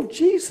little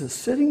Jesus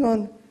sitting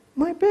on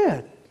my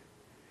bed.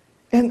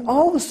 And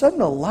all of a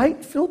sudden, a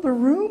light filled the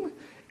room,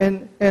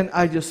 and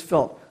I just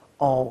felt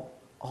all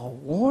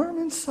warm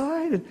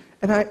inside.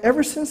 And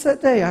ever since that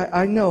day,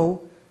 I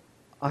know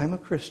I'm a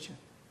Christian.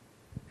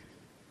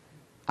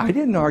 I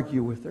didn't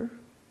argue with her.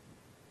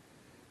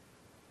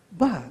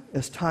 But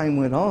as time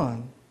went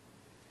on,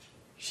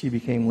 she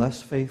became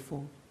less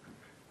faithful.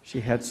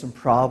 She had some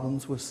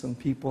problems with some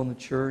people in the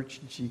church,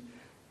 and she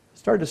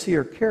started to see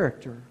her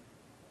character.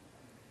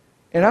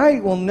 And I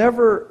will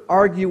never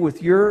argue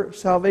with your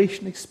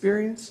salvation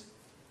experience,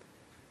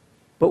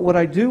 but what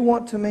I do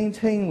want to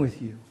maintain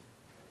with you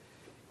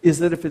is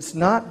that if it's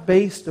not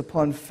based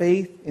upon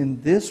faith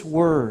in this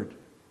word,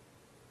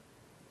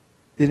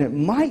 then it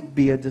might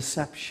be a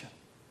deception.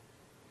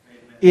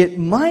 Amen. It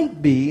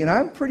might be, and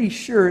I'm pretty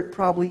sure it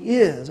probably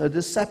is, a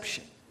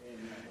deception.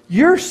 Amen.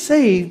 You're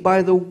saved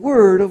by the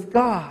Word of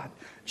God.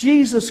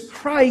 Jesus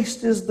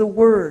Christ is the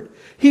Word.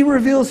 He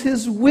reveals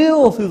His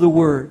will through the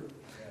Word.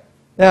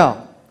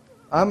 Now,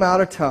 I'm out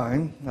of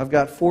time. I've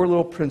got 4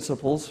 little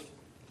principles.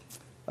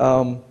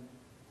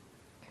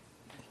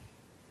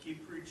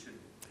 Keep preaching.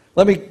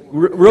 Let me,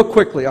 real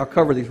quickly, I'll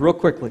cover these real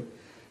quickly.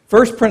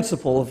 First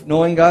principle of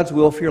knowing God's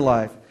will for your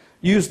life.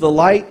 Use the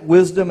light,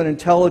 wisdom, and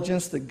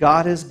intelligence that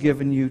God has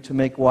given you to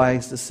make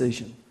wise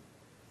decisions.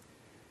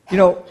 You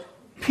know,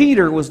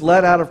 Peter was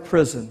let out of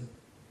prison.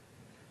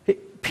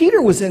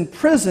 Peter was in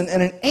prison,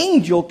 and an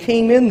angel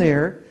came in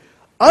there,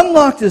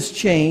 unlocked his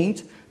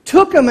chains,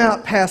 took him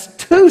out past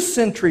 2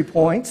 sentry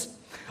points,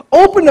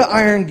 opened the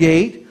iron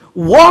gate,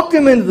 walked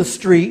him into the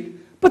street,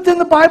 but then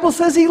the Bible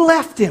says he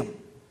left him.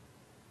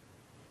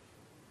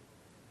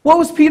 What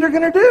was Peter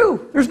going to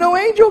do? There's no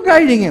angel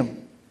guiding him.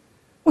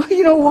 Well,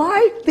 you know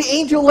why? The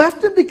angel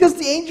left him because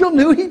the angel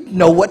knew he'd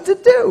know what to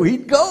do.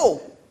 He'd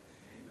go.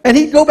 And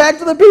he'd go back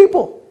to the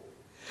people.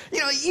 You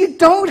know, you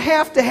don't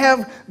have to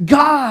have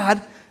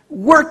God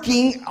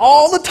working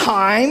all the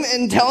time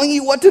and telling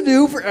you what to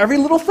do for every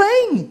little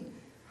thing.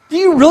 Do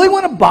you really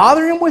want to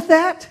bother Him with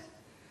that?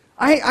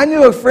 I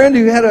knew a friend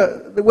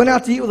who went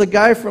out to eat with a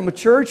guy from a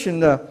church,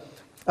 and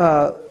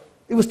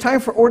it was time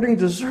for ordering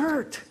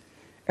dessert.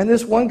 And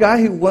this one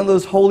guy, one of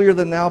those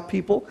holier-than-thou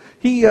people,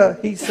 he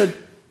said,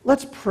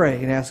 let's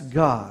pray and ask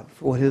God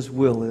for what His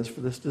will is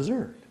for this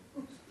dessert.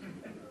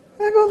 And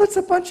I go, that's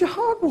a bunch of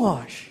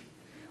hogwash.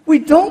 We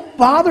don't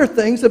bother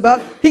things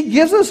about, He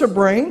gives us a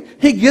brain,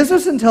 He gives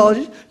us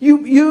intelligence.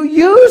 You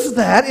use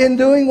that in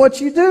doing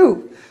what you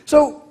do.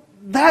 So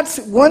that's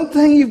one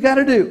thing you've got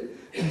to do.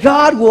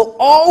 God will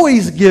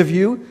always give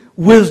you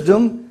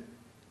wisdom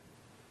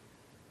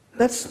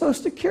that's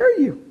supposed to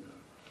carry you.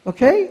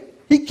 Okay?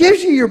 He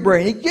gives you your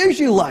brain. He gives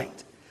you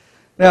light.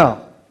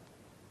 Now,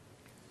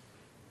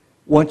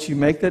 Once you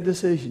make that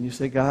decision, you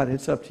say, God,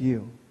 it's up to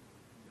you.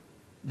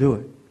 Do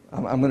it.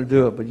 I'm going to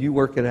do it, but you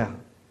work it out.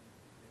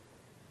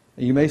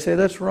 And you may say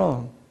that's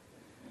wrong.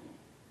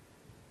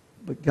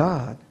 But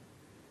God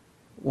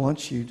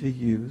wants you to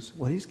use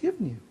what He's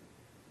given you.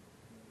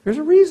 There's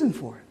a reason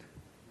for it.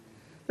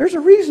 There's a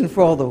reason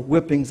for all the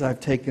whippings I've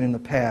taken in the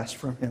past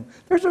from Him.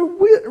 There's a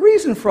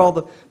reason for all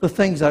the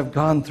things I've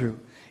gone through.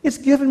 It's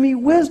given me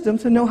wisdom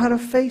to know how to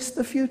face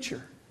the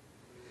future.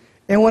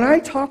 And when I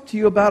talk to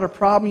you about a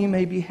problem you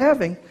may be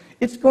having,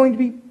 it's going to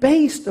be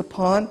based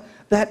upon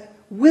that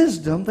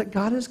wisdom that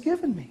God has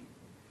given me.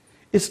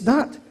 It's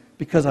not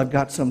because I've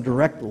got some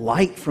direct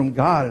light from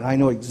God and I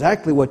know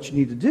exactly what you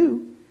need to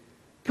do.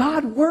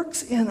 God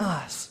works in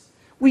us.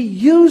 We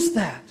use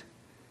that.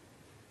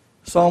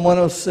 Psalm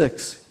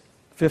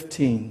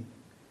 106:15.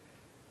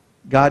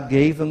 God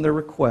gave them their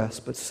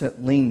request, but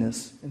sent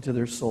leanness into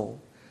their soul.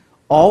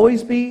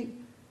 Always be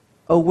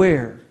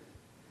aware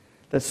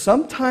that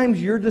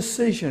sometimes your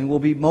decision will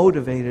be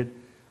motivated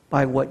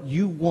by what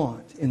you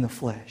want in the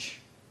flesh,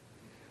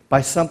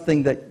 by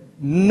something that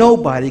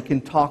nobody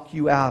can talk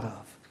you out of.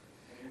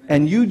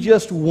 And you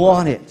just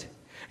want it.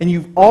 And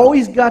you've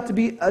always got to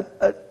be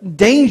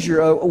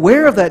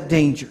aware of that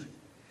danger.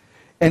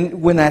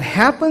 And when that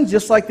happens,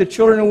 just like the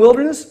children in the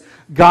wilderness,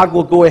 God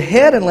will go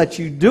ahead and let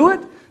you do it,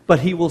 but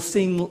He will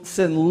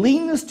send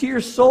leanness to your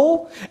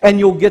soul, and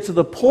you'll get to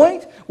the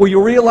point where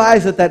you'll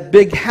realize that that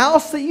big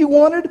house that you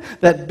wanted,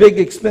 that big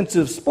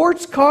expensive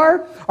sports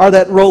car, or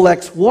that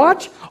Rolex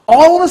watch,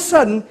 all of a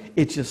sudden,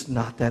 it's just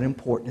not that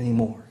important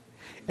anymore.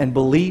 And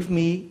believe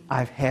me,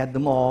 I've had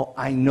them all.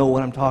 I know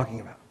what I'm talking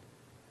about.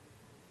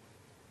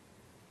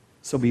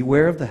 So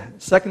beware of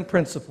that. Second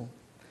principle.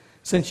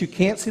 Since you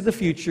can't see the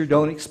future,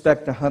 don't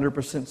expect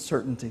 100%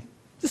 certainty.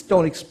 Just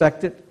don't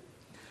expect it.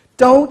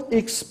 Don't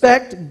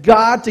expect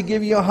God to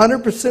give you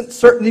 100%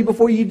 certainty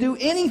before you do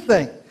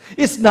anything.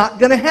 It's not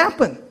going to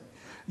happen.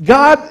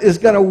 God is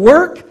going to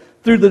work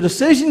through the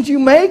decisions you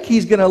make.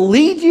 He's going to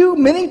lead you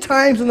many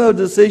times in those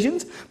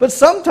decisions, but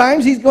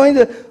sometimes He's going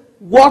to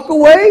walk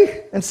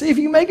away and see if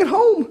you make it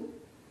home,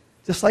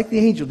 just like the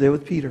angel did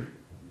with Peter.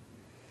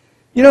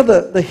 You know,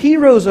 the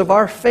heroes of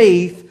our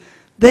faith,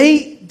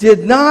 they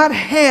did not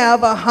have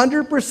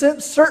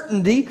 100%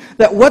 certainty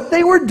that what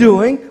they were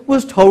doing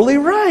was totally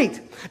right.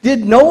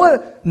 Did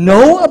Noah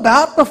know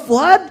about the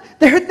flood?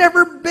 There had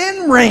never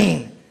been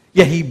rain,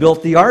 yet he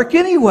built the ark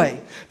anyway.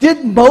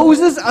 Did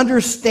Moses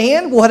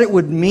understand what it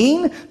would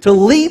mean to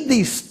lead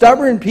these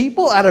stubborn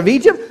people out of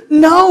Egypt?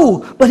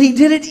 No, but he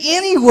did it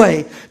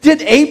anyway.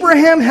 Did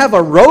Abraham have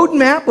a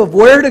roadmap of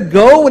where to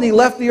go when he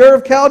left the Ur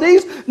of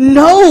Chaldees?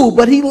 No,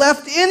 but he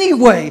left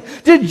anyway.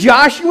 Did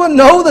Joshua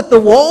know that the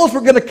walls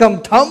were going to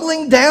come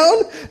tumbling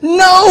down?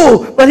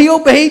 No, but he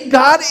obeyed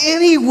God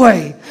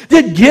anyway.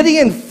 Did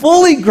Gideon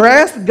fully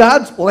grasp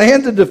God's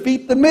plan to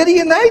defeat the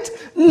Midianites?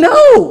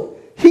 No.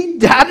 He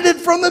doubted it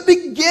from the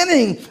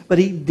beginning, but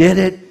he did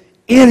it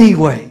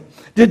anyway.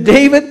 Did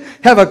David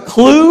have a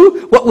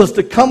clue what was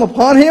to come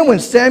upon him when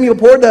Samuel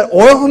poured that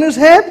oil on his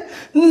head?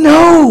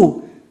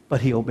 No, but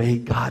he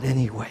obeyed God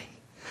anyway.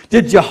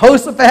 Did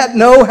Jehoshaphat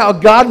know how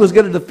God was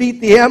going to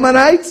defeat the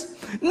Ammonites?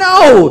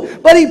 No,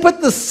 but he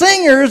put the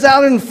singers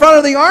out in front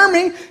of the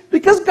army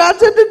because God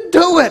said to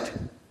do it.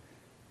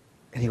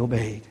 And he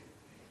obeyed.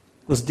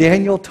 Was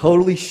Daniel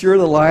totally sure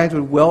the lions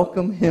would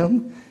welcome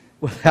him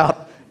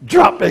without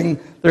dropping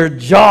their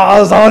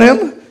jaws on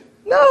him?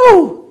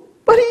 No,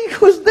 but he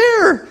was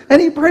there,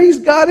 and he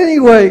praised God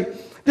anyway.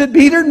 Did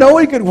Peter know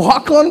he could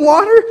walk on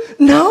water?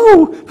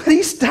 No, but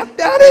he stepped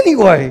out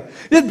anyway.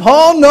 Did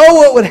Paul know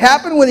what would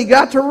happen when he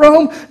got to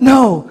Rome?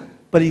 No,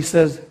 but he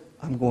says,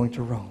 I'm going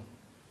to Rome.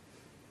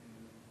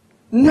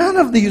 None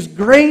of these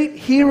great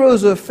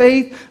heroes of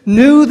faith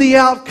knew the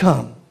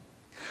outcome,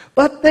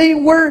 but they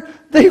were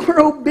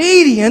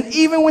obedient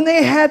even when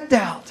they had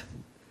doubt.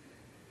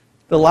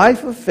 The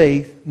life of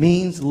faith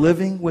means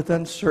living with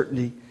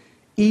uncertainty,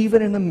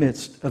 even in the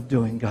midst of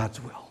doing God's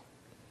will.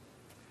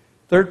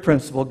 Third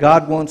principle,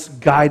 God wants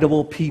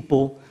guidable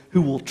people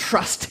who will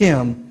trust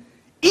Him,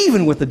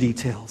 even with the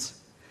details.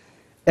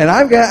 And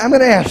I'm going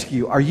to ask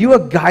you, are you a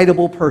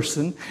guidable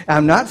person?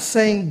 I'm not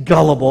saying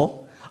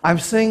gullible. I'm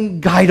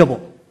saying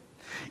guidable.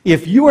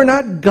 If you are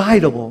not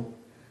guidable,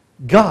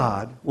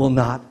 God will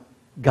not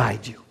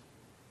guide you.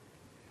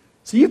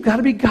 So you've got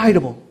to be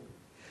guidable.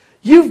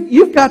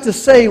 You've got to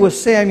say with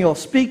Samuel,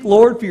 speak,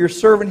 Lord, for your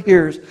servant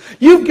hears.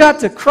 You've got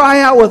to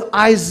cry out with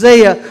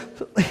Isaiah,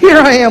 here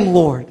I am,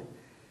 Lord.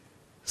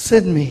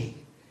 Send me.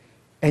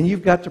 And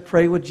you've got to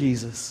pray with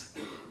Jesus,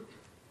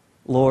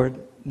 Lord,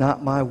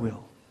 not my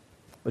will,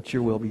 but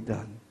your will be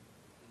done.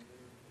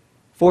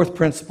 Fourth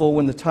principle,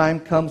 when the time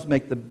comes,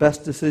 make the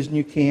best decision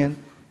you can.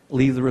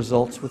 Leave the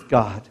results with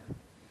God.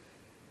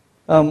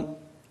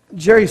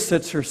 Jerry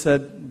Sitzer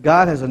said,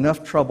 God has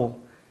enough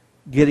trouble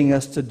getting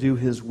us to do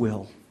His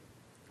will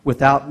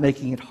without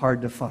making it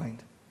hard to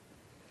find.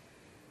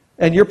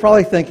 And you're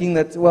probably thinking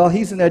that, well,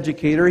 he's an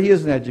educator. He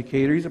is an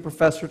educator. He's a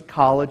professor at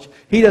college.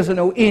 He doesn't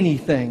know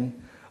anything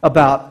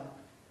about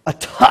a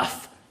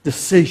tough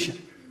decision.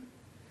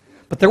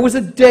 But there was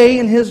a day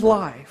in his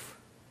life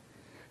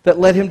that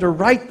led him to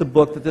write the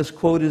book that this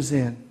quote is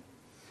in,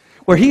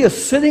 where he is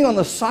sitting on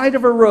the side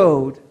of a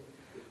road,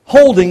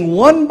 holding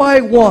one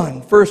by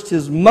one, first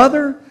his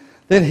mother,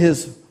 then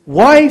his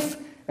wife,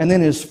 and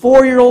then his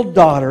 4-year-old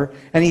daughter,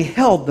 and he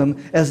held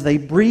them as they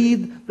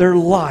breathed their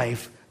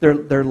life,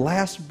 their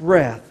last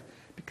breath,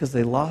 because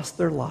they lost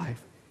their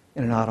life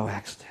in an auto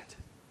accident.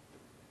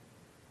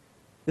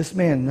 This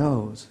man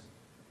knows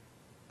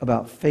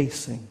about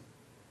facing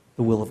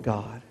the will of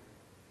God.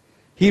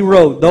 He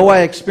wrote, "Though I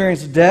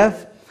experienced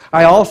death,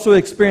 I also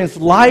experienced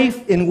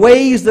life in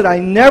ways that I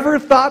never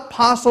thought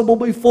possible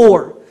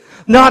before.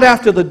 Not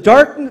after the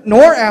darkness,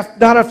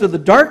 not after the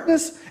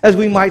darkness, as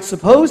we might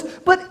suppose,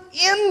 but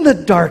in the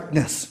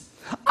darkness.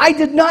 I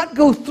did not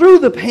go through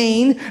the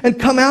pain and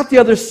come out the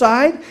other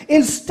side.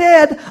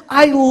 Instead,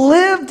 I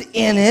lived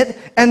in it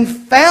and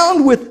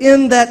found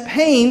within that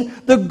pain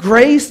the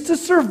grace to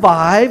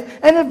survive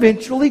and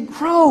eventually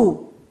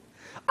grow.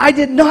 I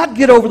did not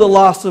get over the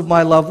loss of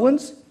my loved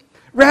ones.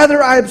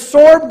 Rather, I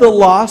absorbed the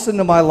loss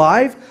into my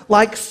life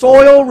like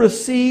soil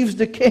receives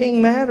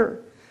decaying matter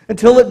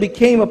until it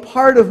became a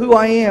part of who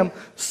I am.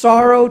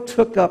 Sorrow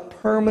took up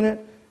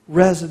permanent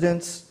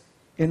residence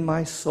in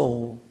my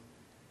soul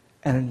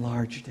and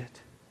enlarged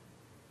it."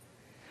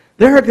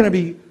 There are going to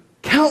be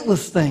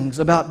countless things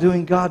about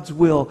doing God's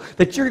will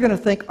that you're going to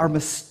think are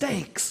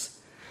mistakes.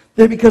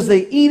 They're because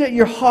they eat at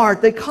your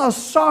heart, they cause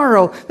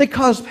sorrow, they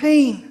cause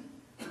pain.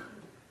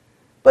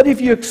 But if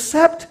you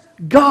accept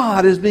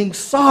God as being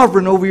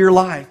sovereign over your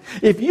life,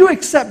 if you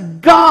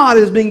accept God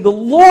as being the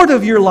Lord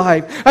of your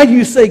life, and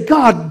you say,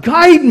 "God,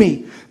 guide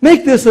me,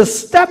 make this a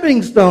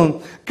stepping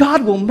stone,"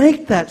 God will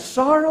make that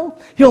sorrow,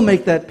 He'll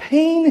make that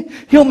pain,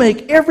 He'll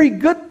make every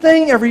good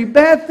thing, every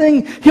bad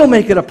thing, He'll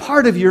make it a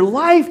part of your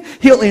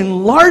life, He'll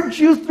enlarge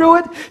you through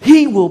it,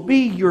 He will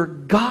be your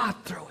God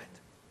through it.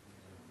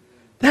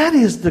 That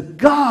is the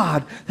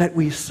God that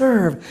we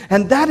serve,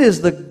 and that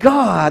is the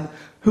God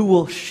who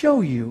will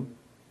show you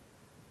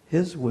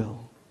His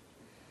will.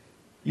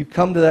 You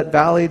come to that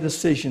valley of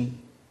decision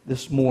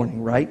this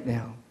morning, right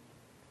now.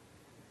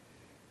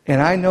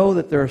 And I know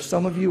that there are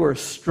some of you who have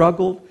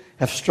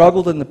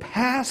struggled in the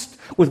past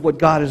with what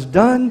God has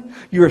done.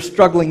 You are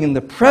struggling in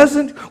the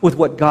present with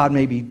what God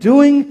may be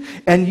doing.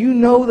 And you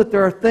know that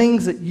there are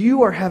things that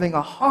you are having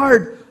a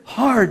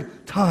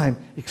hard time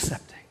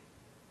accepting.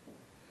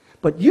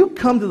 But you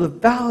come to the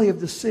valley of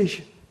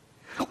decision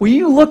where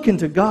you look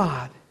into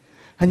God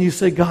and you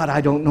say, "God, I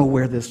don't know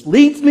where this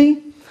leads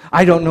me.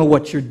 I don't know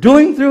what you're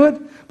doing through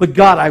it. But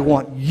God, I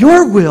want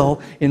your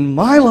will in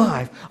my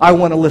life. I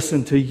want to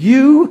listen to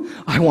you.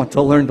 I want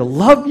to learn to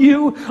love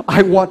you.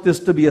 I want this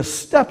to be a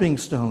stepping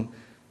stone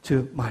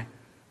to my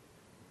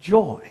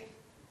joy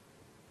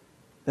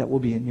that will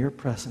be in your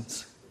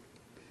presence."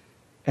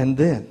 And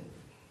then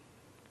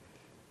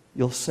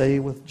you'll say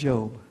with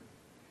Job,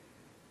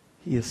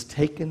 "He has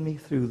taken me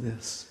through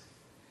this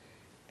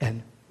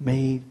and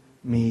made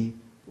me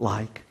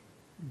like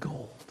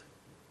gold."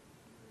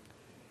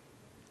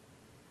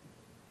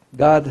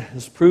 God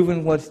has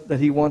proven that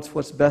He wants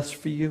what's best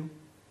for you.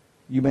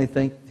 You may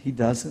think He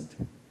doesn't,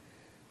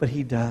 but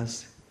He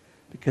does,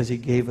 because He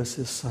gave us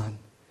His Son,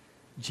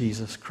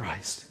 Jesus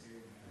Christ.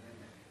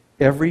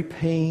 Every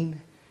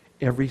pain,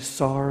 every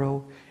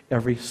sorrow,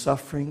 every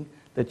suffering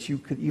that you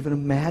could even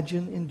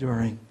imagine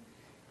enduring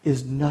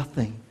is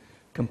nothing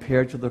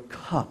compared to the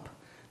cup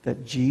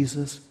that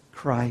Jesus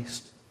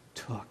Christ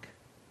took.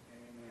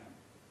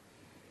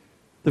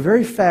 The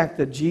very fact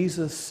that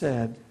Jesus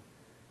said,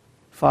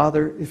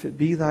 "Father, if it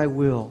be thy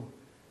will,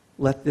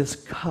 let this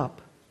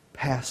cup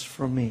pass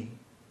from me.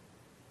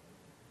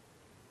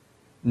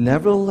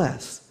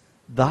 Nevertheless,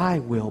 thy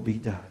will be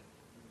done."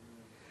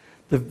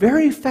 The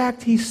very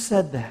fact He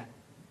said that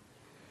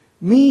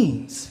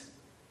means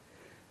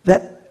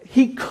that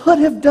He could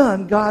have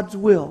done God's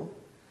will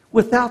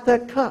without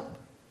that cup.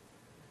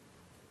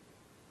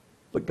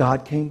 But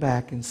God came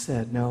back and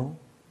said, "No,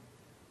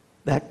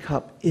 that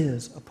cup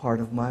is a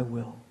part of my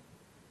will.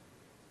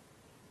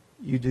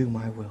 You do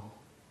my will."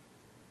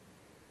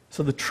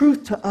 So the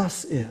truth to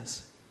us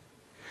is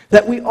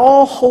that we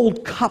all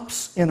hold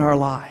cups in our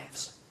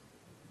lives.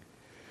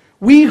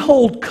 We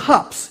hold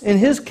cups. In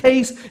his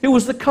case, it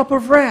was the cup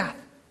of wrath.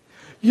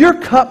 Your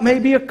cup may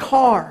be a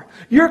car.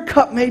 Your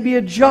cup may be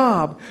a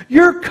job.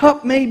 Your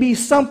cup may be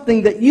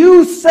something that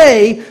you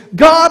say,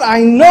 "God,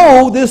 I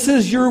know this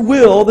is your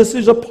will. This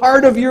is a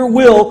part of your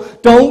will.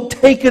 Don't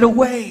take it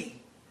away."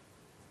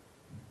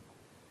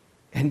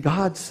 And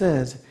God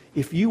says,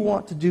 if you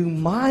want to do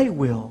my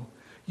will,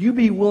 you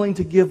be willing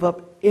to give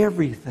up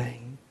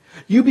everything.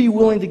 You be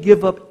willing to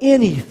give up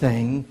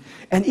anything.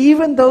 And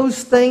even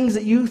those things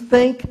that you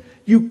think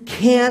you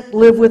can't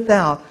live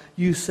without,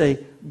 you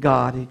say,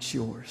 "God, it's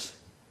yours.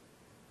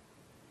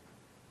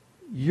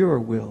 Your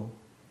will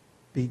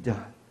be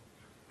done."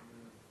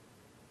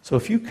 So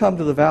if you come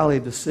to the valley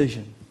of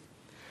decision,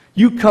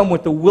 you come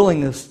with the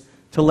willingness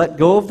to let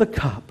go of the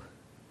cup,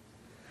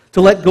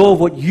 to let go of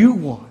what you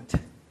want,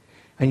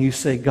 and you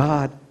say,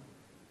 "God,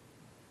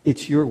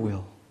 it's your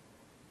will.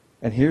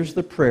 And here's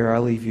the prayer I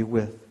leave you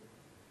with.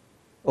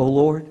 O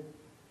Lord,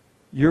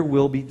 your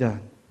will be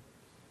done.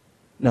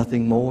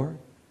 Nothing more,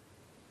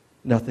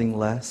 nothing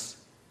less,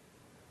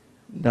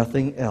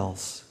 nothing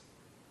else.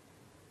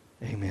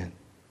 Amen.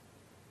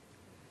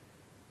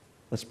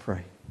 Let's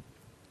pray.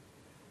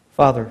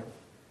 Father,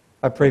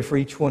 I pray for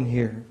each one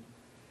here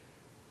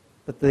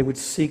that they would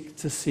seek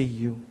to see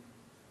you,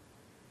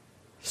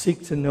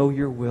 seek to know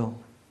your will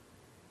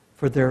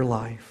for their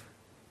life.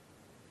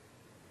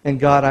 And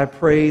God, I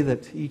pray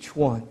that each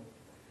one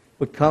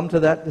would come to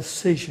that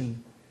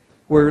decision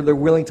where they're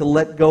willing to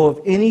let go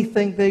of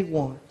anything they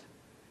want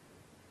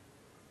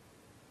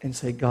and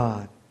say,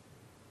 God,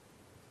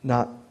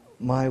 not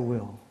my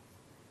will,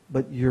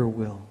 but your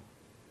will.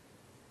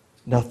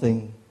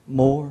 Nothing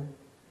more,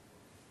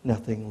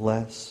 nothing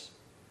less,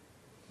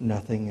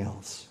 nothing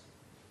else.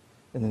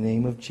 In the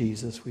name of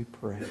Jesus we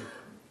pray.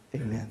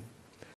 Amen.